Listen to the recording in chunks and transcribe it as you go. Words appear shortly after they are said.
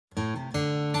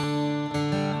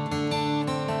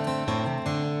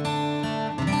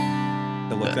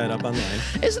that up online.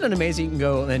 Isn't it amazing? You can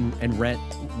go and rent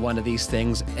one of these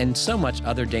things and so much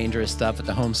other dangerous stuff at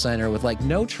the home center with like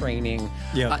no training,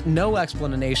 no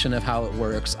explanation of how it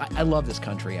works. I love this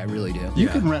country. I really do. You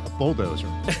can rent a bulldozer.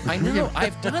 I know.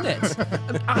 I've done it.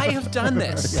 I have done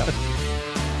this. Yeah.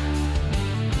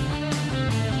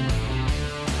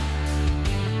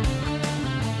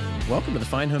 Welcome to the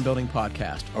Fine Homebuilding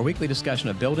Podcast, our weekly discussion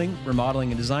of building,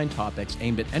 remodeling, and design topics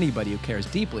aimed at anybody who cares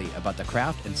deeply about the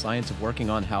craft and science of working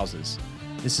on houses.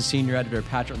 This is Senior Editor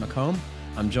Patrick McComb.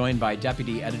 I'm joined by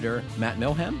Deputy Editor Matt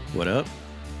Milham. What up?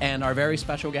 And our very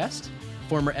special guest,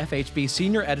 former FHB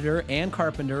Senior Editor and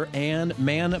Carpenter and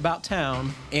man about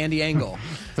town, Andy Engel.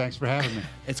 Thanks for having me.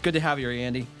 It's good to have you here,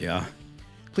 Andy. Yeah.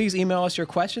 Please email us your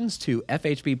questions to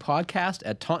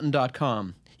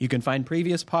fhbpodcast@taunton.com. You can find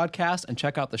previous podcasts and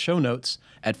check out the show notes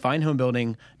at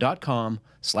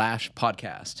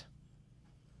finehomebuilding.com/podcast.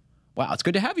 Wow, it's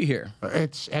good to have you here.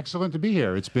 It's excellent to be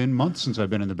here. It's been months since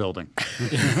I've been in the building.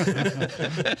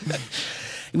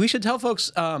 We should tell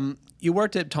folks, you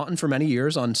worked at Taunton for many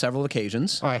years on several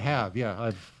occasions. I have,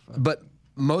 yeah. But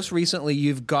most recently,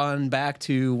 you've gone back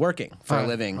to working for a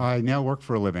living. I now work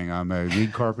for a living. I'm a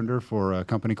lead carpenter for a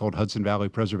company called Hudson Valley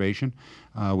Preservation.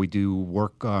 We do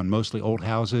work on mostly old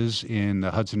houses in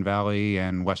the Hudson Valley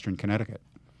and Western Connecticut.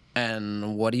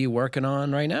 And what are you working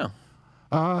on right now?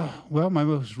 Well, my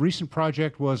most recent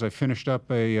project was I finished up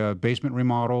a basement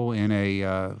remodel in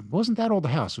a, wasn't that old a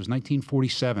house. It was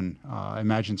 1947. I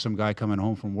imagine some guy coming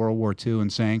home from World War II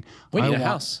and saying, We need a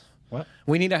house. What?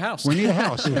 We need a house. We need a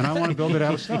house, and I want to build it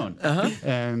out of stone.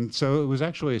 And so it was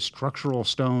actually a structural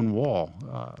stone wall.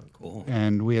 Cool.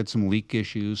 And we had some leak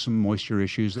issues, some moisture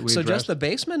issues that we So addressed. just the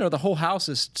basement or the whole house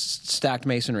is stacked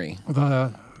masonry?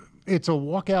 It's a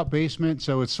walkout basement,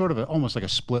 so it's sort of almost like a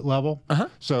split level.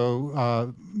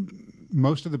 So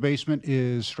most of the basement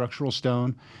is structural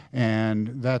stone,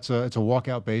 and it's a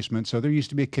walkout basement. So there used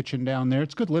to be a kitchen down there.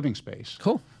 It's good living space.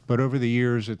 Cool. But over the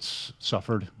years, it's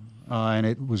suffered. And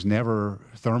it was never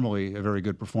thermally a very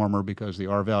good performer because the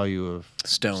R value of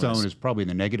stone is probably in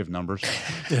the negative numbers.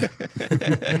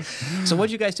 So what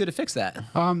did you guys do to fix that?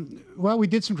 Well, we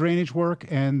did some drainage work,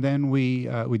 and then we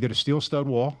did a steel stud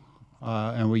wall,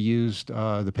 and we used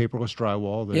the paperless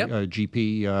drywall, the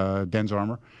GP Dens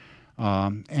Armor,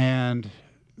 and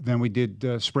then we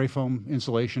did spray foam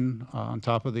insulation on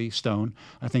top of the stone.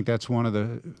 I think that's one of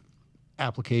the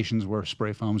applications where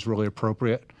spray foam is really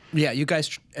appropriate. Yeah, you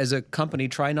guys, as a company,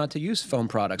 try not to use foam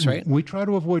products, right? We try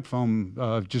to avoid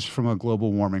foam just from a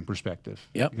global warming perspective.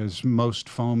 Yep. Because most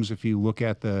foams, if you look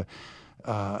at the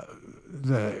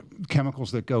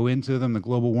chemicals that go into them, the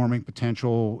global warming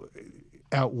potential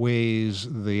outweighs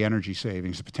the energy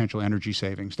savings, the potential energy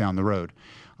savings down the road.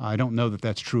 I don't know that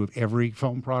that's true of every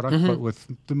foam product, but with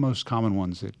the most common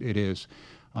ones, it is.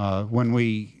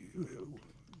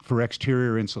 For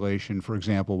exterior insulation, for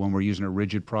example, when we're using a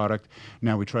rigid product,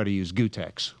 now we try to use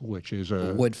Gutex, which is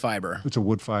a wood fiber. It's a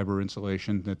wood fiber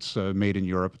insulation that's made in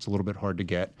Europe. It's a little bit hard to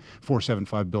get.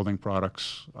 475 Building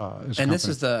Products And this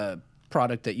is the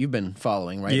product that you've been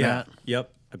following, right, Matt?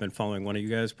 Yep. I've been following one of you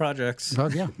guys' projects. Oh,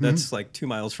 yeah. That's like 2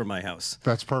 miles from my house.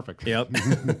 That's perfect. Yep.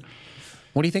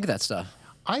 What do you think of that stuff?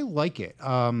 I like it.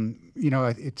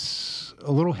 It's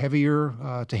a little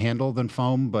heavier to handle than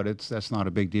foam, but that's not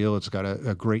a big deal. It's got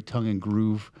a great tongue and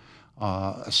groove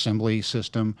assembly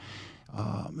system.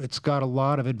 It's got a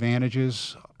lot of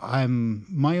advantages.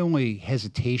 My only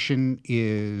hesitation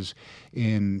is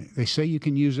they say you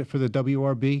can use it for the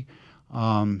WRB.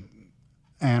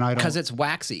 And I don't, Because it's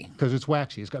waxy. Because it's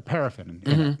waxy. It's got paraffin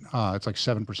in it. It's like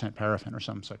 7% paraffin or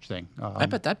some such thing. I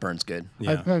bet that burns good.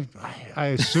 Yeah. I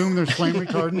assume there's flame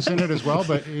retardants in it as well,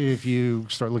 but if you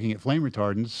start looking at flame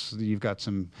retardants, you've got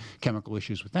some chemical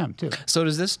issues with them too. So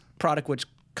does this product, which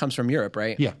comes from Europe,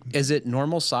 right? Yeah. Is it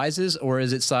normal sizes or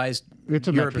is it sized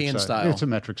European style? It's a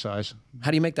metric size.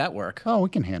 How do you make that work? Oh, we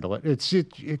can handle it.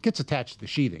 It gets attached to the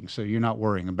sheathing, so you're not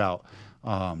worrying about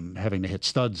having to hit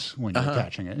studs when you're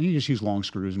attaching it. And you just use long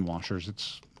screws and washers.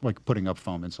 It's like putting up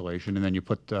foam insulation, and then you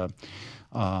put a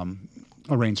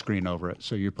rain screen over it.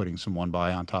 So you're putting some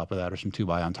 1x on top of that or some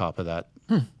 2x on top of that.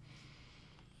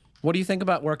 What do you think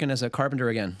about working as a carpenter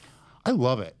again? I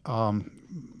love it.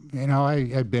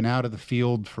 I've been out of the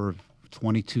field for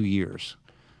 22 years,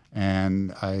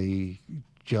 and I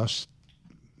just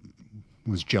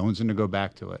was jonesing to go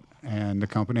back to it. And the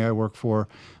company I work for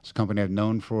is a company I've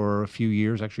known for a few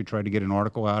years. Actually tried to get an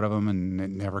article out of them, and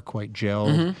it never quite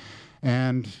gelled.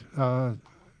 And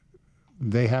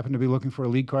they happened to be looking for a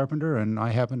lead carpenter, and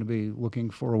I happened to be looking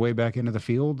for a way back into the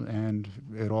field, and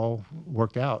it all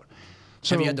worked out.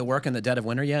 So Have you had to work in the dead of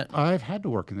winter yet? I've had to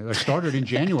work in it. I started in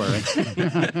January,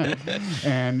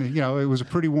 and it was a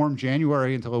pretty warm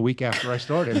January until a week after I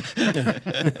started.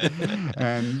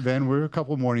 And then a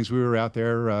couple of mornings we were out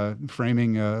there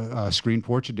framing a screen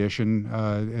porch addition,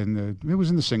 and it was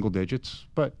in the single digits.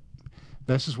 But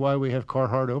this is why we have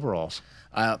Carhartt overalls.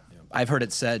 I've heard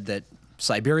it said that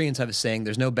Siberians have a saying,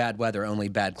 "There's no bad weather, only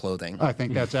bad clothing." I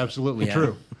think that's absolutely Yeah.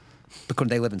 true. Because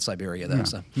they live in Siberia, though.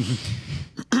 So.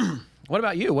 What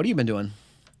about you? What have you been doing?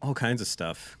 All kinds of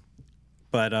stuff.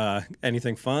 But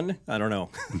anything fun? I don't know.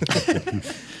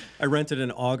 I rented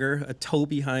an auger, a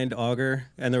toe-behind auger,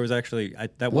 and there was actually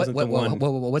that wasn't the one.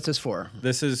 What's this for?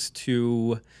 This is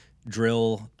to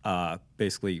drill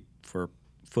basically for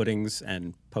footings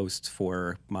and posts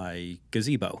for my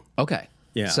gazebo. Okay.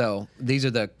 Yeah. So these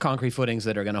are the concrete footings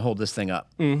that are going to hold this thing up.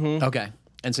 Mm-hmm. Okay.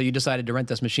 And so you decided to rent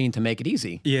this machine to make it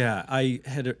easy. Yeah, I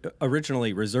had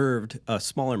originally reserved a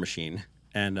smaller machine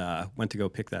and went to go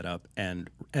pick that up. And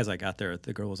as I got there,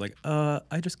 the girl was like,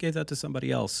 I just gave that to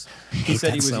somebody else. He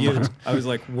said he was you. I was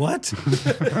like, what?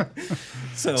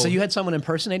 So you had someone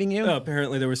impersonating you?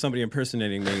 Apparently there was somebody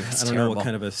impersonating me. I don't know what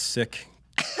kind of a sick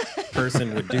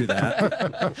person would do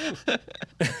that.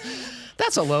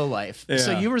 That's a low life. Yeah.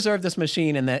 So you reserved this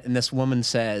machine, and this woman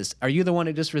says, "Are you the one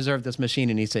who just reserved this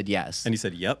machine?" And he said, "Yes." And he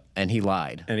said, yep. And he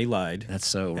lied. And he lied. That's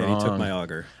so wrong. And he took my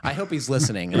auger. I hope he's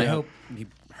listening, and I hope he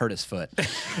hurt his foot.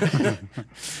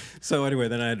 So anyway,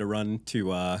 then I had to run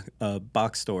to a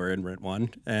box store and rent one,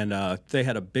 and they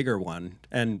had a bigger one,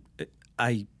 and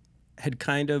I had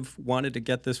kind of wanted to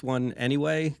get this one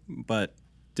anyway, but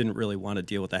didn't really want to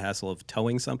deal with the hassle of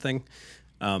towing something,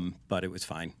 but it was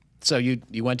fine. So you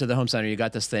went to the home center, you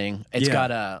got this thing. It's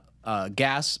got a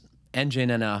gas engine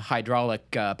and a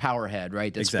hydraulic power head,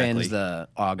 right, that spins the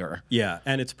auger. Yeah,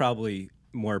 and it's probably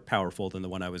more powerful than the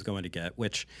one I was going to get,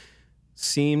 which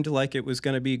seemed like it was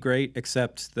going to be great,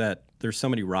 except that there's so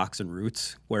many rocks and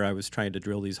roots where I was trying to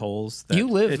drill these holes. That you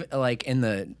live like in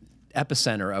the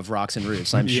epicenter of rocks and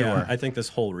roots, I'm sure. Yeah, I think this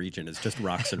whole region is just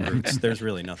rocks and roots. There's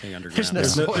really nothing underground.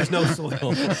 There's no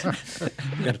soil.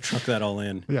 You got to truck that all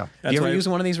in. Yeah. You ever use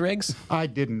one of these rigs? I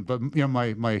didn't, but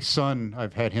my son,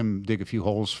 I've had him dig a few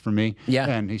holes for me. Yeah.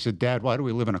 And he said, "Dad, why do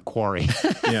we live in a quarry?"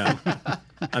 Yeah.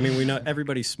 I mean, we know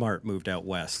everybody smart moved out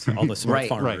west. All the smart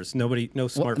farmers. Right. No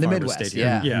smart the farmers Midwest, stayed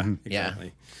here. yeah. Yeah,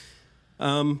 exactly.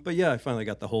 But yeah, I finally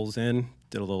got the holes in,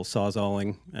 did a little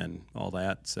sawzalling and all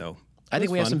that. So I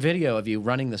think we have some video of you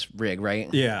running this rig,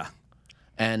 right? Yeah.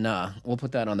 And we'll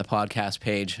put that on the podcast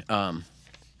page.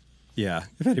 Yeah,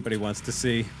 if anybody wants to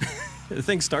see. The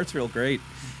thing starts real great.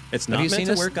 It's not Have you meant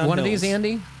seen to work on one of hills. these,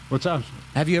 Andy? What's up?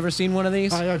 Have you ever seen one of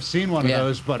these? I've seen one of Yeah.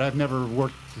 those, but I've never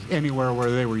worked anywhere where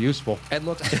they were useful. It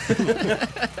looks.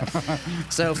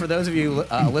 So for those of you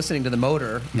listening to the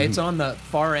motor, it's on the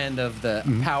far end of the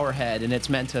power head, and it's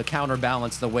meant to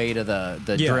counterbalance the weight of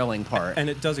the Yeah, drilling part. and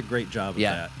it does a great job of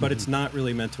Yeah. that. But it's not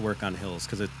really meant to work on hills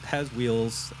because it has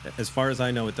wheels. As far as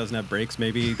I know, it doesn't have brakes.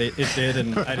 Maybe it did,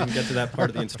 and I didn't get to that part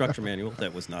of the instruction manual.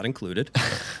 That was not included.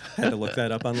 Had to look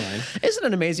that up online. Isn't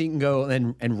it amazing? You can go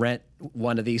and rent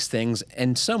one of these things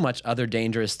and so much other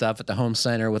dangerous stuff at the home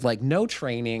center with like no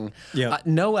training, Yeah.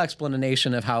 No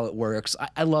explanation of how it works.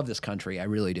 I love this country. I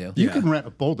really do. You can rent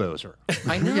a bulldozer.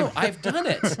 I know. I've done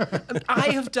it. I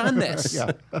have done this.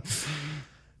 Yeah.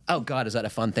 Oh God, is that a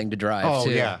fun thing to drive? Oh,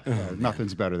 too? yeah.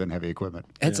 Nothing's better than heavy equipment.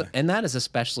 And that is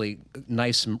especially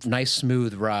nice,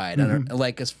 smooth ride. I don't,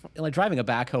 like driving a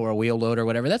backhoe or a wheel load or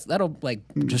whatever. That'll like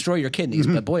destroy your kidneys.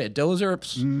 But boy, a dozer,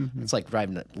 it's like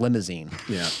driving a limousine.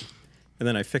 Yeah. And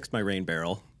then I fixed my rain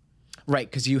barrel. Right,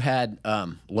 because you had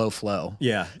low flow.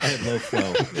 Yeah, I had low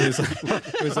flow.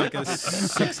 It was like a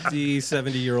 60,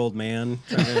 70-year-old man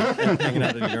hanging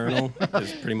out in a urinal. It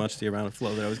was pretty much the amount of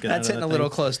flow that I was getting That's out hitting of a that little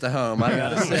thing. close to home, I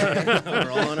gotta say.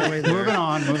 We're all on our way there. Moving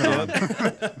on.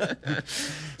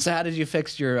 So how did you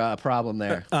fix your problem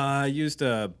there? I used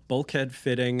a bulkhead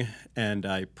fitting, and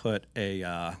I put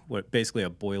basically a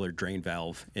boiler drain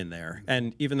valve in there.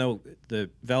 And even though the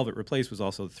valve it replaced was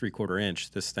also 3/4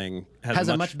 inch, this thing Has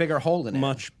a much bigger hole in it.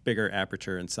 much bigger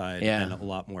aperture inside Yeah. and a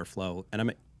lot more flow. And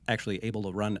I'm actually able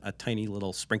to run a tiny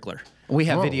little sprinkler. We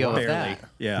have Whoa, video of Barely. that.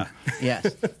 Yeah.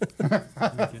 Yes.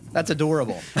 That's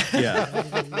adorable. Yeah.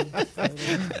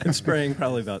 It's spraying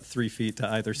probably about 3 feet to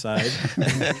either side.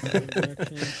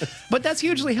 But that's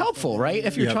hugely helpful, right?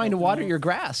 If you're Yep. trying to water your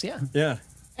grass, yeah. Yeah.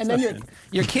 And then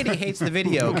your kitty hates the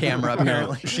video camera,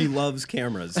 apparently. She loves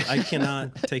cameras. I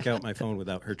cannot take out my phone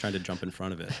without her trying to jump in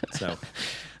front of it. So,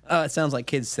 It sounds like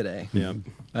kids today. yeah.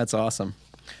 That's awesome.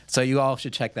 So you all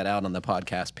should check that out on the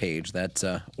podcast page. That's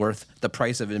worth the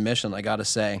price of admission, I got to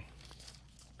say.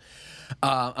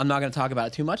 I'm not going to talk about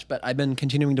it too much, but I've been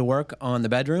continuing to work on the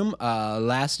bedroom.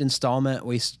 Last installment,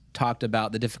 we talked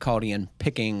about the difficulty in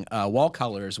picking wall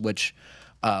colors, which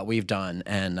we've done,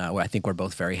 and I think we're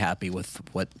both very happy with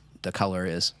what the color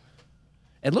is.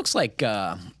 It looks like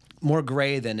more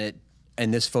gray than it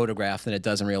in this photograph than it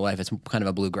does in real life. It's kind of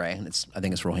a blue-gray, and I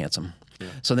think it's real handsome. Yeah.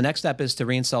 So the next step is to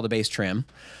reinstall the base trim,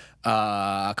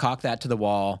 caulk that to the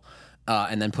wall,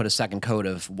 and then put a second coat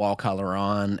of wall color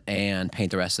on and paint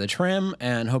the rest of the trim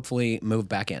and hopefully move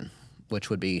back in, which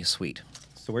would be sweet.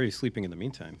 So where are you sleeping in the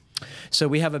meantime? So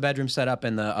we have a bedroom set up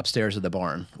in the upstairs of the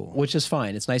barn, which is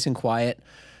fine. It's nice and quiet.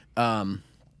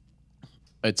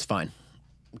 It's fine.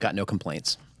 Got no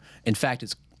complaints. In fact,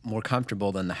 it's more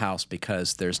comfortable than the house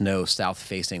because there's no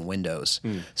south-facing windows,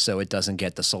 so it doesn't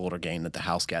get the solar gain that the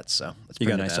house gets. So it's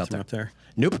pretty nice out there. Up there?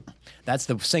 Nope, that's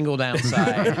the single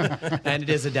downside, and it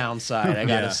is a downside. I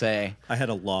gotta say. I had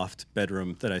a loft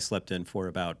bedroom that I slept in for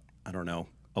about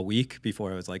a week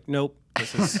before I was like, nope,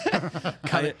 this is.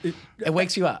 It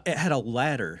wakes you up. It had a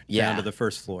ladder down to the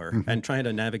first floor, and trying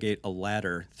to navigate a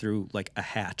ladder through like a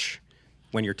hatch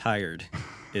when you're tired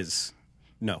is.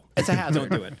 No, it's a hazard.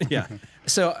 Don't do it. Yeah.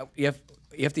 So you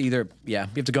have to either you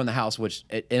have to go in the house, which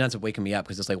it ends up waking me up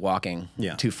because it's like walking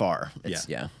too far.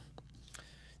 Yeah.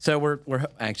 So we're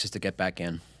anxious to get back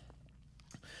in.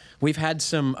 We've had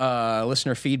some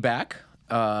listener feedback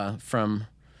from.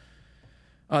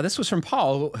 This was from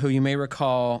Paul, who you may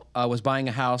recall was buying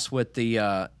a house with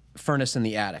the furnace in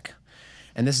the attic.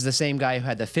 And this is the same guy who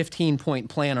had the 15-point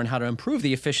plan on how to improve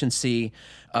the efficiency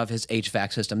of his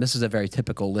HVAC system. This is a very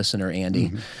typical listener,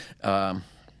 Andy.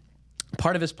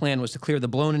 Part of his plan was to clear the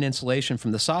blown-in insulation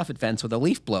from the soffit vents with a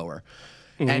leaf blower.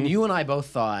 And you and I both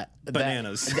thought...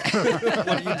 Bananas.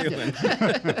 What are you doing?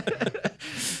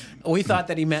 We thought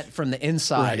that he meant from the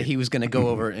inside he was going to go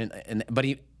over, but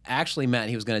he actually meant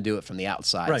he was going to do it from the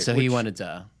outside. Right, so he wanted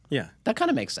to... Yeah. That kind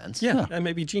of makes sense. Yeah, that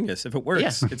may be genius. If it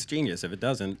works, it's genius. If it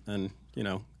doesn't, then,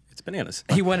 it's bananas.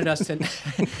 He wanted us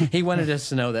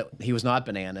to know that he was not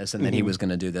bananas and that he was going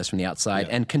to do this from the outside.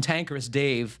 Yeah. And Cantankerous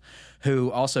Dave,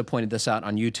 who also pointed this out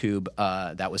on YouTube,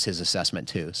 that was his assessment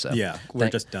too. So yeah, we're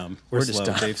just dumb. We're slow.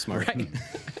 Just dumb. Dave's smart. Right.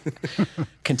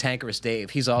 Cantankerous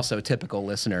Dave. He's also a typical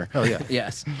listener. Oh, yeah.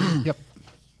 Yes. Yep.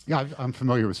 Yeah, I'm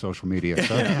familiar with social media.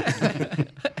 So.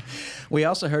 We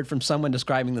also heard from someone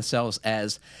describing themselves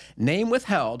as name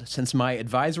withheld since my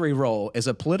advisory role is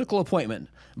a political appointment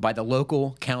by the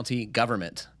local county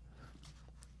government.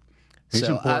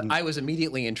 So I was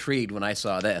immediately intrigued when I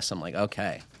saw this. I'm like,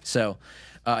 okay. So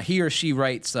he or she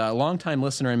writes, longtime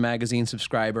listener and magazine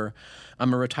subscriber.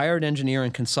 I'm a retired engineer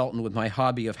and consultant with my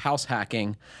hobby of house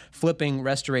hacking, flipping,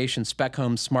 restoration, spec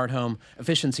home, smart home,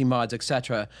 efficiency mods,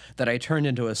 etc. that I turned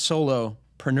into a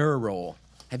solopreneur role.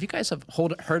 Have you guys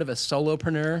heard of a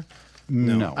solopreneur?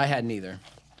 No. I hadn't either.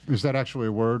 Is that actually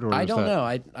a word? Or I don't know.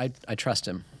 I trust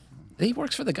him. He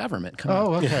works for the government. Come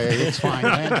on. Okay. It's fine,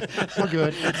 man. We're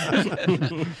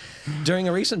good. During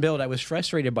a recent build, I was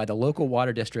frustrated by the local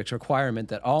water district's requirement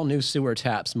that all new sewer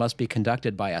taps must be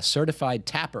conducted by a certified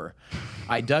tapper.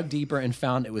 I dug deeper and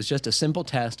found it was just a simple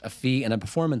test, a fee, and a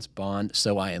performance bond,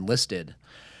 so I enlisted.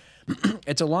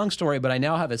 It's a long story, but I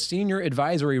now have a senior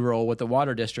advisory role with the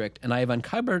water district, and I have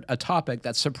uncovered a topic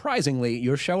that surprisingly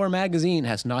your show or magazine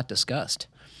has not discussed.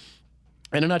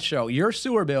 In a nutshell, your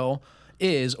sewer bill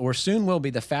is or soon will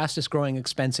be the fastest growing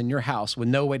expense in your house with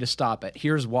no way to stop it.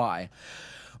 Here's why.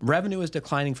 Revenue is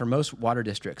declining for most water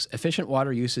districts. Efficient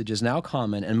water usage is now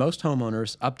common, and most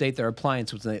homeowners update their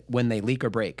appliances when they leak or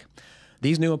break.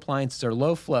 These new appliances are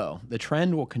low flow. The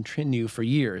trend will continue for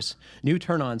years. New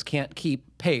turn-ons can't keep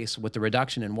pace with the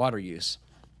reduction in water use.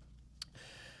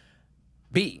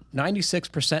 B,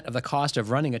 96% of the cost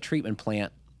of running a treatment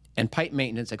plant and pipe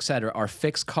maintenance, etc., are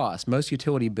fixed costs. Most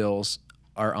utility bills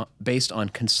are based on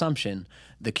consumption,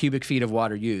 the cubic feet of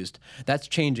water used. That's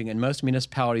changing, and most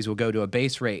municipalities will go to a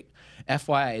base rate.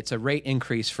 FYI, it's a rate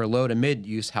increase for low to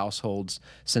mid-use households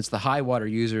since the high water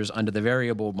users under the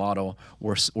variable model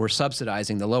were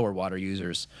subsidizing the lower water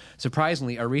users.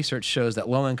 Surprisingly, our research shows that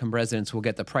low-income residents will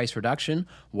get the price reduction.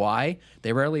 Why?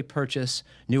 They rarely purchase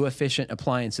new efficient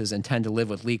appliances and tend to live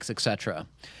with leaks, etc.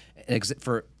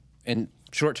 In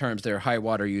short terms, they're high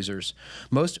water users.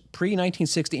 Most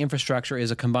pre-1960 infrastructure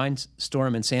is a combined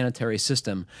storm and sanitary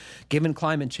system. Given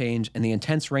climate change and the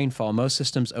intense rainfall, most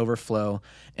systems overflow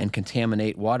and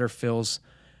contaminate water fills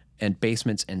and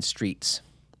basements and streets.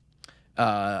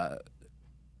 The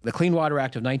Clean Water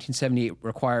Act of 1978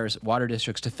 requires water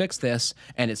districts to fix this,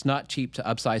 and it's not cheap to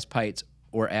upsize pipes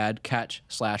or add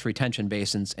catch/retention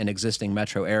basins in existing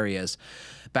metro areas.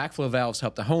 Backflow valves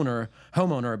help the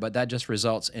homeowner, but that just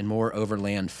results in more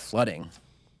overland flooding.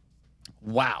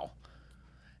 Wow.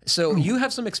 So you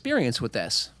have some experience with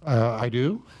this. I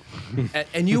do.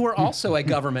 And you were also a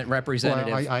government Well,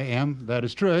 representative. I am. That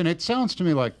is true. And it sounds to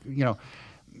me like,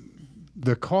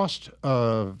 the cost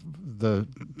of the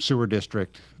sewer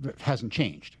district hasn't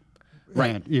changed.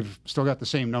 Right. And you've still got the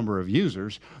same number of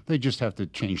users. They just have to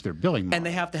change their billing model. And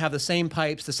they have to have the same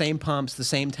pipes, the same pumps, the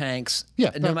same tanks.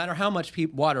 Yeah, no matter how much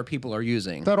water people are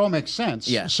using. That all makes sense.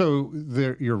 Yeah. So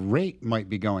your rate might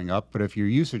be going up, but if your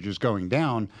usage is going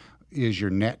down, is your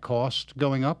net cost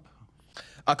going up?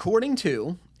 According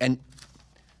to, and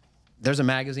there's a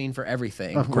magazine for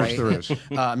everything. Of course right? there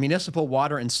is. Municipal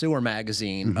Water and Sewer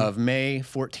magazine of May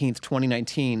 14th,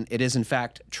 2019. It is in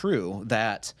fact true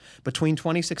that between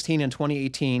 2016 and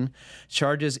 2018,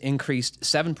 charges increased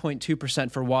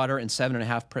 7.2% for water and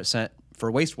 7.5%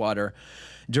 for wastewater.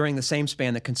 During the same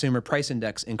span, the Consumer Price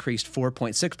Index increased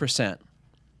 4.6%.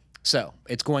 So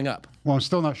it's going up. Well, I'm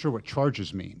still not sure what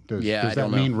charges mean. Does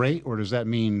that mean rate, or does that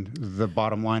mean the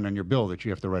bottom line on your bill that you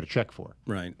have to write a check for?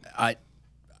 Right.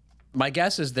 My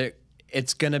guess is that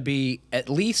it's going to be at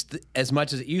least as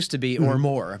much as it used to be or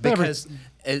more, because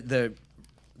the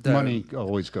money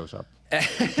always goes up.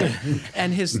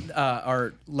 And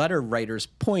our letter writer's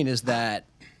point is that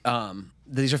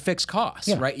these are fixed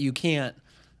costs, right? You can't.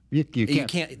 They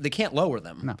can't lower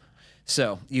them. No.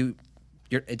 So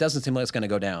it doesn't seem like it's going to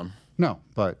go down. No,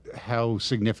 but how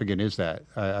significant is that?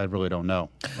 I really don't know.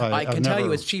 I can tell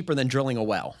you it's cheaper than drilling a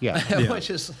well,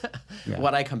 which is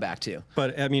what I come back to.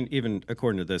 But, I mean, even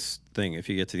according to this thing, if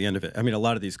you get to the end of it, I mean, a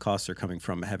lot of these costs are coming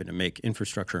from having to make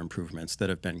infrastructure improvements that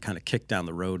have been kind of kicked down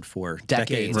the road for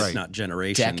decades, if not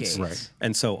generations. Decades. Right.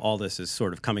 And so all this is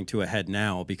sort of coming to a head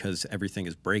now because everything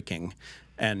is breaking.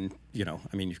 And,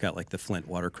 I mean, you've got like the Flint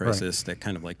water crisis that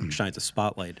kind of like shines a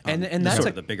spotlight on and that's sort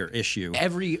of the bigger issue.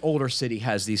 Every older city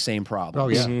has these same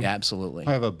problems. Oh, yeah. Absolutely.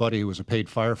 I have a buddy who was a paid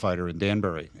firefighter in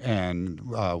Danbury, and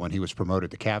when he was promoted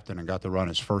to captain and got to run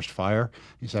his first fire,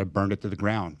 he said, I burned it to the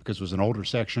ground because it was an older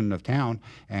section of town,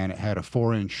 and it had a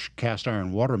 4-inch cast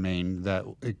iron water main that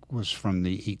it was from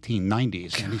the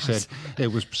 1890s. And he said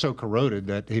it was so corroded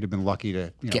that he'd have been lucky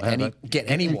to get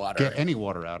any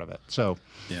water out of it. So,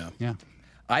 yeah.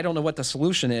 I don't know what the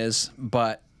solution is,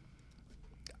 but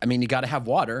I mean, you got to have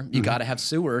water, you got to have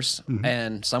sewers,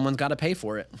 and someone's got to pay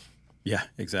for it. Yeah,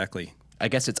 exactly. I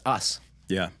guess it's us.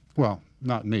 Yeah. Well,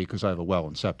 not me, because I have a well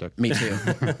and septic. Me too.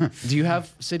 Do you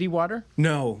have city water?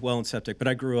 No, well and septic, but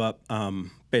I grew up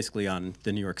basically on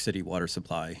the New York City water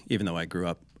supply, even though I grew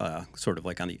up sort of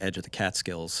like on the edge of the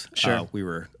Catskills. Sure. We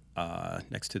were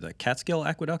next to the Catskill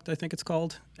Aqueduct, I think it's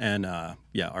called. And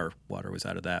our water was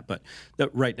out of that. But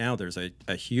right now there's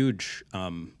a huge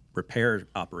repair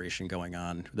operation going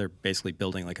on. They're basically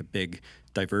building like a big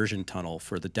diversion tunnel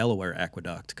for the Delaware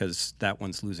Aqueduct because that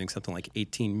one's losing something like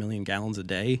 18 million gallons a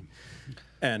day.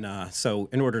 And so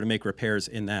in order to make repairs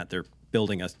in that, they're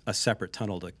building a separate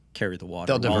tunnel to carry the water.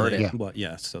 They'll divert it. Well,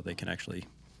 so they can actually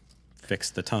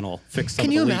fix the tunnel, fix some Can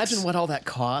of you the imagine leaks. what all that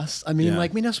costs? I mean,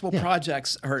 like municipal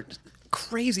projects are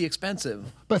crazy expensive.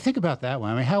 But think about that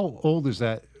one. I mean, how old is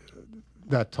that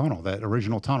tunnel? That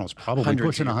original tunnel is probably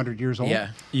pushing 100 years old.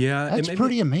 Yeah. That's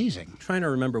pretty amazing. I'm trying to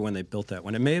remember when they built that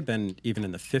one. It may have been even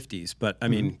in the 50s, but I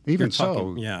mean, even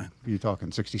so, you're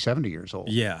talking 60, 70 years old.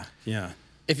 Yeah.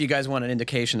 If you guys want an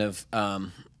indication of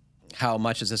how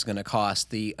much is this going to cost,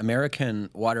 the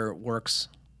American Water Works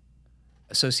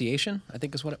Association, I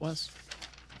think is what it was.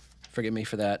 Forgive me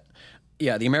for that.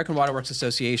 Yeah, the American Water Works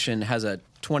Association has a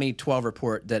 2012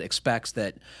 report that expects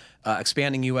that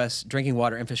expanding U.S. drinking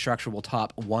water infrastructure will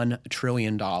top $1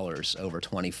 trillion over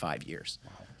 25 years.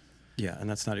 Wow. Yeah, and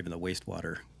that's not even the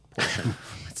wastewater portion.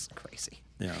 That's crazy.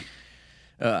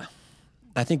 Yeah.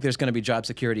 I think there's going to be job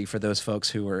security for those folks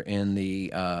who are in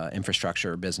the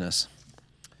infrastructure business.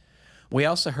 We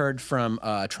also heard from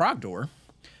Trogdor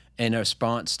in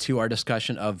response to our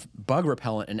discussion of bug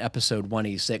repellent in episode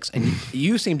 186. And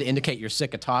you seem to indicate you're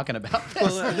sick of talking about this.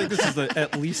 Well, I think this is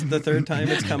at least the third time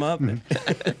it's come up.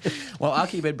 Well, I'll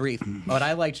keep it brief. But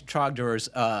I liked Trogdor's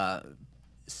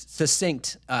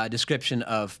succinct description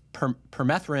of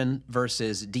permethrin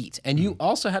versus DEET. And you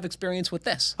also have experience with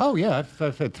this. Oh, yeah.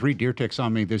 I've had 3 deer ticks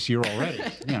on me this year already.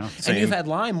 And you've had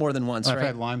Lyme more than once, right? I've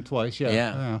had Lyme twice,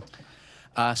 yeah.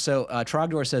 So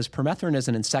Trogdor says permethrin is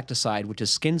an insecticide which is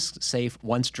skin safe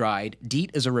once dried.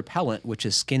 DEET is a repellent which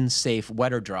is skin safe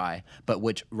wet or dry, but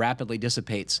which rapidly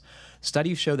dissipates.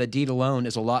 Studies show that DEET alone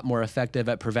is a lot more effective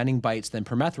at preventing bites than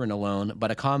permethrin alone,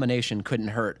 but a combination couldn't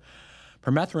hurt.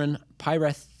 Permethrin,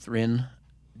 pyrethrin,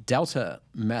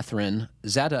 deltamethrin,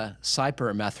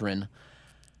 zeta-cypermethrin.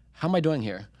 How am I doing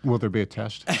here? Will there be a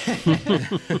test?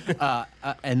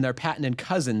 And their patented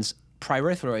cousins,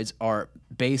 pyrethroids are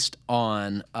based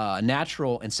on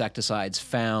natural insecticides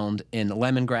found in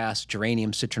lemongrass,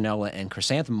 geranium, citronella, and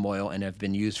chrysanthemum oil, and have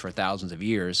been used for thousands of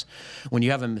years. When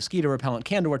you have a mosquito repellent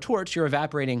candle or torch, you're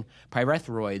evaporating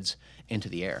pyrethroids into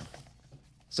the air.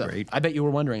 So Great. I bet you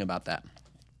were wondering about that.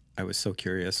 I was so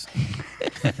curious.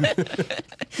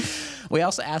 We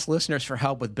also asked listeners for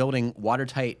help with building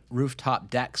watertight rooftop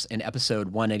decks in episode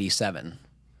 187.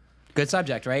 Good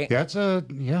subject, right? That's a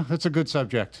good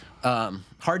subject.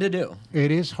 Hard to do.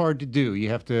 It is hard to do. You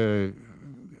have to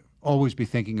always be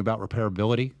thinking about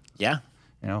repairability. Yeah.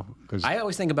 You know, because I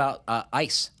always think about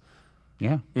ice,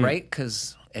 yeah, right?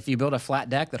 Because if you build a flat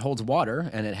deck that holds water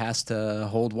and it has to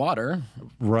hold water,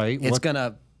 right. it's going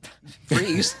to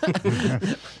freeze.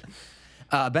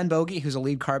 Ben Bogey, who's a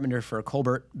lead carpenter for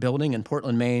Colbert Building in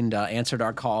Portland, Maine, answered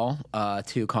our call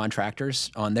to contractors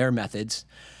on their methods.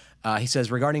 He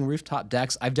says, regarding rooftop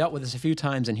decks, I've dealt with this a few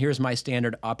times, and here's my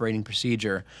standard operating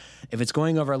procedure. If it's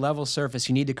going over a level surface,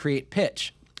 you need to create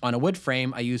pitch. On a wood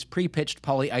frame, I use pre-pitched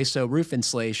polyiso roof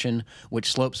insulation,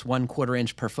 which slopes 1/4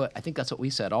 inch per foot. I think that's what we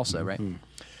said also, right?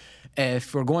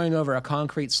 If we're going over a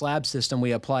concrete slab system,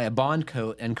 we apply a bond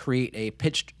coat and create a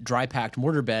pitched dry-packed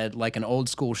mortar bed like an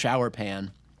old-school shower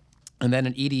pan, and then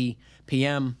an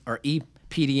EDPM or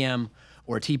EPDM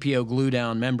or TPO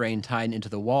glue-down membrane tied into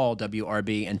the wall,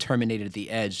 WRB, and terminated at the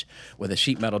edge with a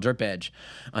sheet metal drip edge.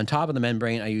 On top of the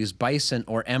membrane, I use Bison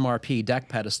or MRP deck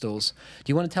pedestals.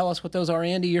 Do you want to tell us what those are,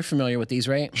 Andy? You're familiar with these,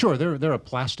 right? Sure, they're a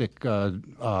plastic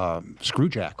screw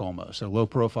jack almost, a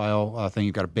low-profile thing.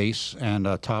 You've got a base and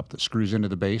a top that screws into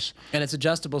the base. And it's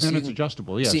adjustable. And it's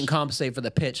adjustable, yes. So you can compensate for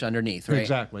the pitch underneath, right?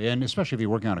 Exactly, and especially if you're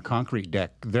working on a concrete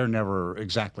deck, they're never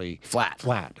exactly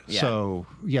Flat. Yeah. So,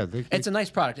 yeah. It's a nice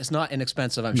product. It's not inexpensive,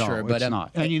 I'm no, sure. But it's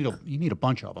not. And you need a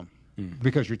bunch of them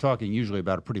because you're talking usually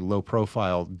about a pretty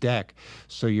low-profile deck,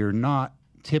 so you're not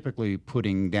typically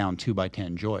putting down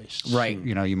 2x10 joists. Right.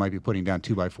 You know, you might be putting down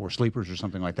 2x4 sleepers or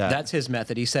something like that. That's his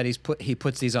method. He said he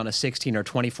puts these on a 16 or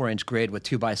 24-inch grid with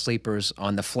 2x sleepers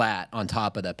on the flat on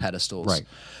top of the pedestals. Right.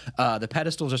 The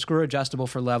pedestals are screw adjustable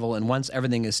for level, and once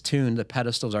everything is tuned, the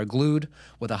pedestals are glued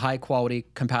with a high-quality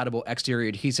compatible exterior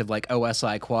adhesive like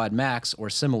OSI Quad Max or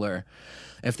similar.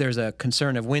 If there's a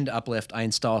concern of wind uplift, I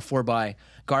install a 4x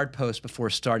guard post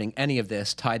before starting any of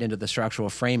this, tied into the structural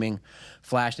framing,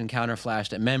 flashed and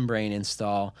counter-flashed at membrane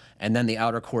install, and then the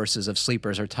outer courses of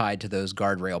sleepers are tied to those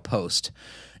guardrail posts.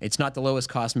 It's not the lowest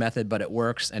cost method, but it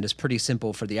works and is pretty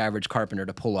simple for the average carpenter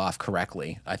to pull off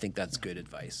correctly. I think that's good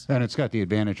advice. And it's got the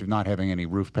advantage of not having any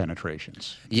roof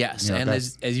penetrations. Yes, you know, and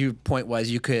as your point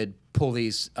was, you could pull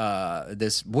these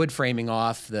this wood framing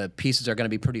off. The pieces are going to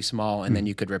be pretty small, and then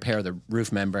you could repair the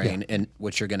roof membrane, and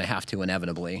which you're going to have to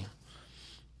inevitably.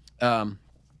 On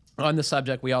the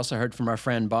subject, we also heard from our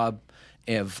friend Bob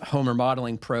of Home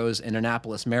Remodeling Pros in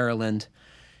Annapolis, Maryland.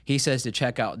 He says to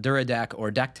check out Duradeck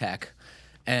or Deck Tech.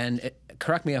 And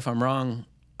correct me if I'm wrong,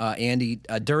 Andy,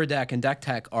 Duradeck and Deck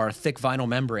Tech are thick vinyl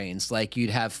membranes. Like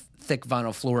you'd have thick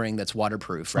vinyl flooring that's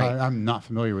waterproof, right? I'm not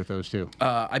familiar with those two.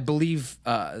 I believe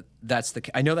that's the.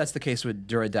 I know that's the case with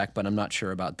Duradeck, but I'm not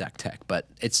sure about Deck Tech. But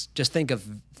it's just think of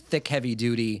thick,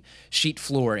 heavy-duty sheet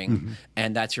flooring,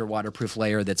 and that's your waterproof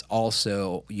layer. That's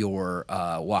also your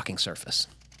walking surface.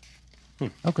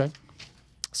 Okay.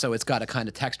 So it's got a kind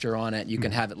of texture on it. You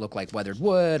can have it look like weathered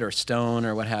wood or stone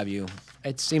or what have you.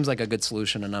 It seems like a good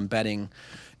solution, and I'm betting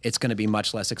it's going to be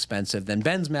much less expensive than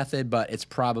Ben's method, but it's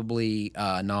probably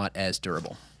not as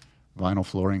durable. Vinyl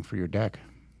flooring for your deck.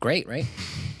 Great, right?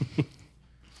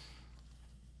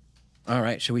 All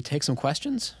right, should we take some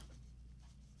questions?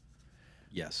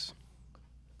 Yes.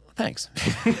 Thanks.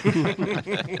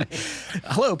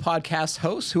 Hello, podcast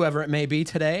hosts, whoever it may be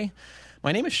today.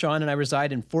 My name is Sean, and I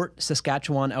reside in Fort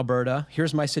Saskatchewan, Alberta.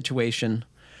 Here's my situation.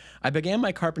 I began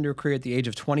my carpenter career at the age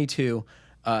of 22,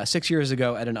 6 years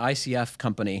ago at an ICF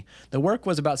company. The work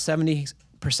was about 75%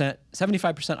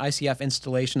 ICF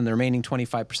installation, and the remaining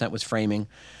 25% was framing.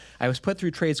 I was put through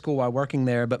trade school while working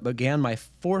there, but began my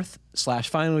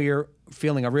fourth/final year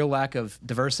feeling a real lack of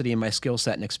diversity in my skill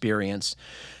set and experience.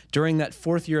 During that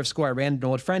fourth year of school, I ran into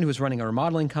an old friend who was running a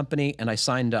remodeling company, and I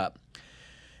signed up.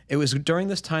 It was during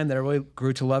this time that I really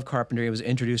grew to love carpentry and was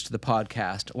introduced to the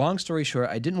podcast. Long story short,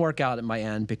 I didn't work out at my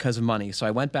end because of money, so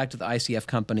I went back to the ICF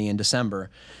company in December.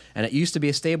 And it used to be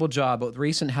a stable job, but with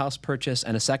recent house purchase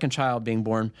and a second child being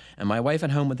born, and my wife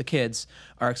at home with the kids,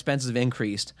 our expenses have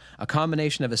increased. A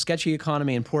combination of a sketchy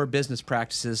economy and poor business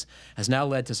practices has now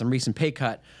led to some recent pay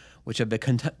cut, which have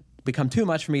become too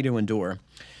much for me to endure.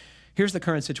 Here's the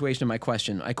current situation of my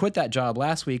question. I quit that job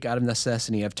last week out of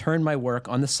necessity. I've turned my work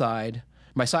on the side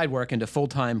my side work into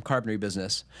full-time carpentry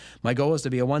business. My goal is to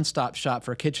be a one-stop shop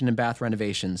for kitchen and bath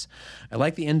renovations. I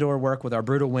like the indoor work with our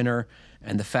brutal winter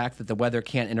and the fact that the weather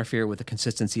can't interfere with the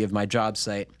consistency of my job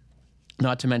site,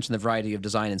 not to mention the variety of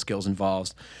design and skills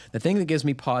involved. The thing that gives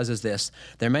me pause is this.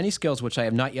 There are many skills which I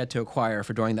have not yet to acquire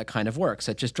for doing that kind of work,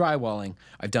 such as drywalling.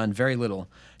 I've done very little.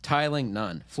 Tiling,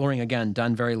 none. Flooring, again,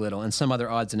 done very little, and some other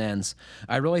odds and ends.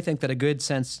 I really think that a good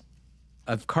sense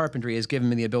of carpentry has given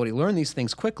me the ability to learn these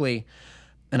things quickly,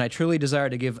 and I truly desire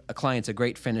to give clients a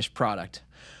great finished product.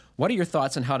 What are your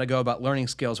thoughts on how to go about learning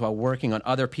skills while working on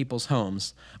other people's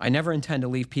homes? I never intend to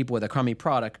leave people with a crummy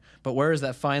product, but where is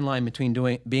that fine line between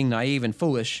being naive and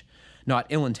foolish, not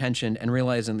ill-intentioned, and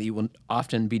realizing that you will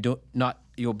often be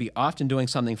doing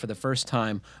something for the first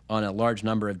time on a large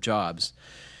number of jobs?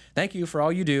 Thank you for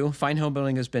all you do. Fine home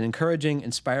building has been encouraging,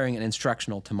 inspiring, and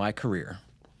instructional to my career.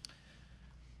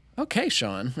 Okay,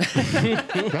 Sean.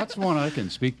 That's one I can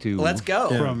speak to. Let's go.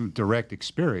 From direct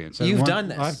experience. You've done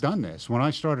this. I've done this. When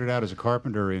I started out as a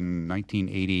carpenter in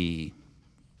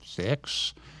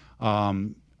 1986, I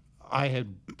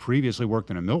had previously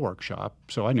worked in a millwork shop,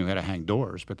 so I knew how to hang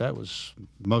doors, but that was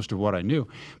most of what I knew.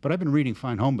 But I've been reading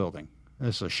Fine Homebuilding.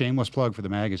 This is a shameless plug for the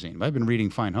magazine. I've been reading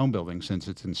Fine Homebuilding since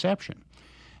its inception.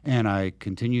 And I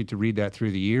continued to read that through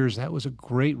the years. That was a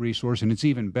great resource, and it's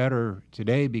even better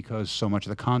today because so much of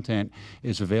the content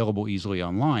is available easily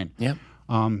online. Yep.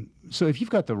 So if you've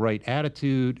got the right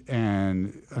attitude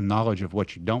and a knowledge of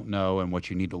what you don't know and what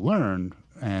you need to learn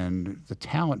and the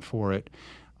talent for it,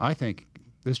 I think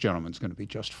this gentleman's going to be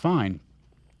just fine.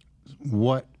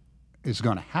 What is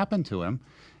going to happen to him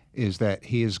is that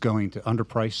he is going to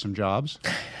underprice some jobs,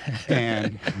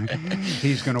 and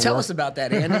he's going to Tell us about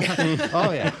that, Andy.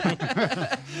 Oh,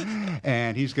 yeah.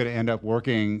 And he's going to end up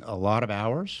working a lot of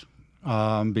hours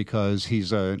because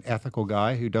he's an ethical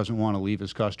guy who doesn't want to leave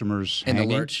his customers in hanging.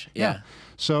 the lurch. Yeah.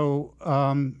 So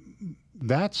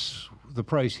that's the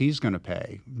price he's going to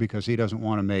pay because he doesn't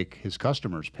want to make his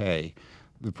customers pay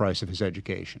the price of his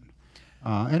education.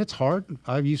 And it's hard.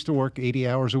 I used to work 80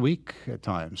 hours a week at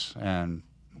times, and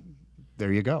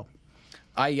there you go.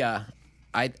 I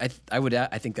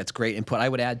think that's great input. I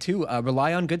would add too,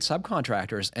 rely on good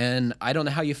subcontractors. And I don't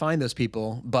know how you find those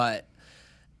people, but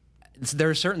there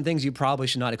are certain things you probably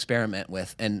should not experiment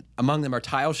with, and among them are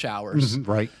tile showers.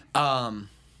 Mm-hmm, right.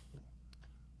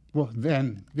 Well,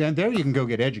 then there you can go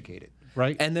get educated,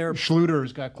 right? And they're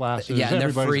Schluter's got classes. Yeah, and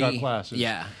everybody's they're free. got classes.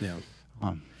 Yeah. Yeah.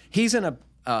 He's in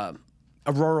a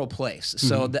rural place,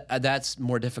 so that's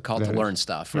more difficult to learn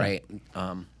stuff, right?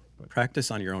 Practice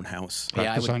on your own house. Yeah,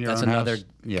 Practice on your that's own another house.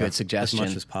 Yeah. good As suggestion.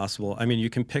 much as possible. I mean, you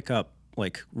can pick up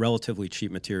like relatively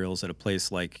cheap materials at a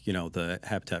place like, you know, the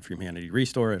Habitat for Humanity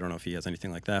Restore. I don't know if he has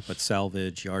anything like that, but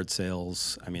salvage, yard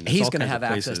sales. I mean, He's going to have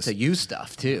access to used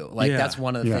stuff too. Like that's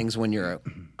one of the Yeah. things when you're a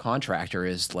contractor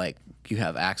is like you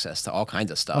have access to all kinds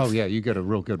of stuff. Oh, yeah, you got a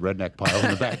real good redneck pile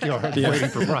in the backyard waiting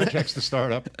for projects to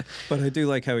start up. But I do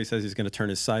like how he says he's going to turn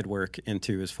his side work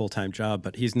into his full-time job,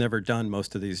 but he's never done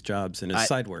most of these jobs in his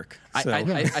side work. So. I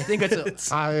think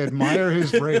it's I admire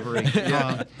his bravery.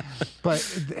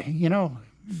 But, you know,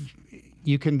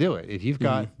 you can do it. If you've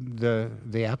got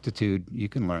the aptitude, you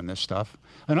can learn this stuff.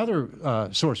 Another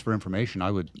source for information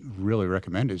I would really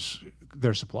recommend is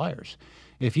their suppliers.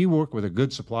 If you work with a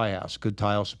good supply house, good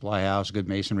tile supply house, good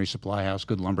masonry supply house,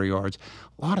 good lumber yards,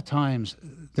 a lot of times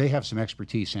they have some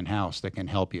expertise in-house that can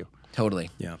help you. Totally.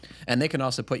 Yeah. And they can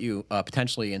also put you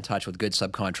potentially in touch with good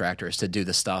subcontractors to do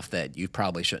the stuff that you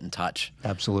probably shouldn't touch.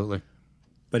 Absolutely.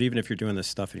 But even if you're doing this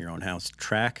stuff in your own house,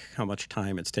 track how much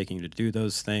time it's taking you to do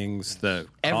those things, the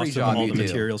Every cost job of all you the do.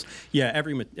 materials. Yeah,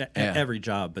 every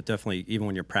job, but definitely even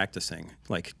when you're practicing,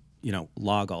 like, you know,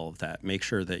 log all of that. Make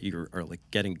sure that you are like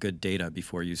getting good data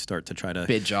before you start to try to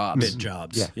Bid jobs. Bid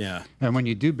jobs. Yeah. And when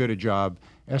you do bid a job,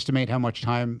 estimate how much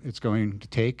time it's going to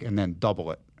take and then double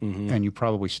it. And you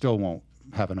probably still won't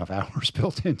have enough hours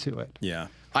built into it. Yeah.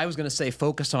 I was going to say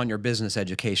focus on your business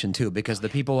education too, because the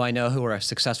people I know who are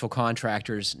successful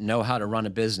contractors know how to run a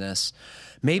business,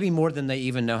 maybe more than they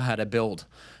even know how to build.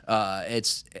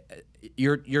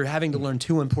 You're having to learn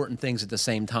two important things at the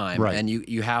same time, Right. and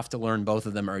you have to learn both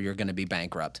of them or you're going to be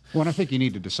bankrupt. Well, and I think you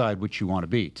need to decide which you want to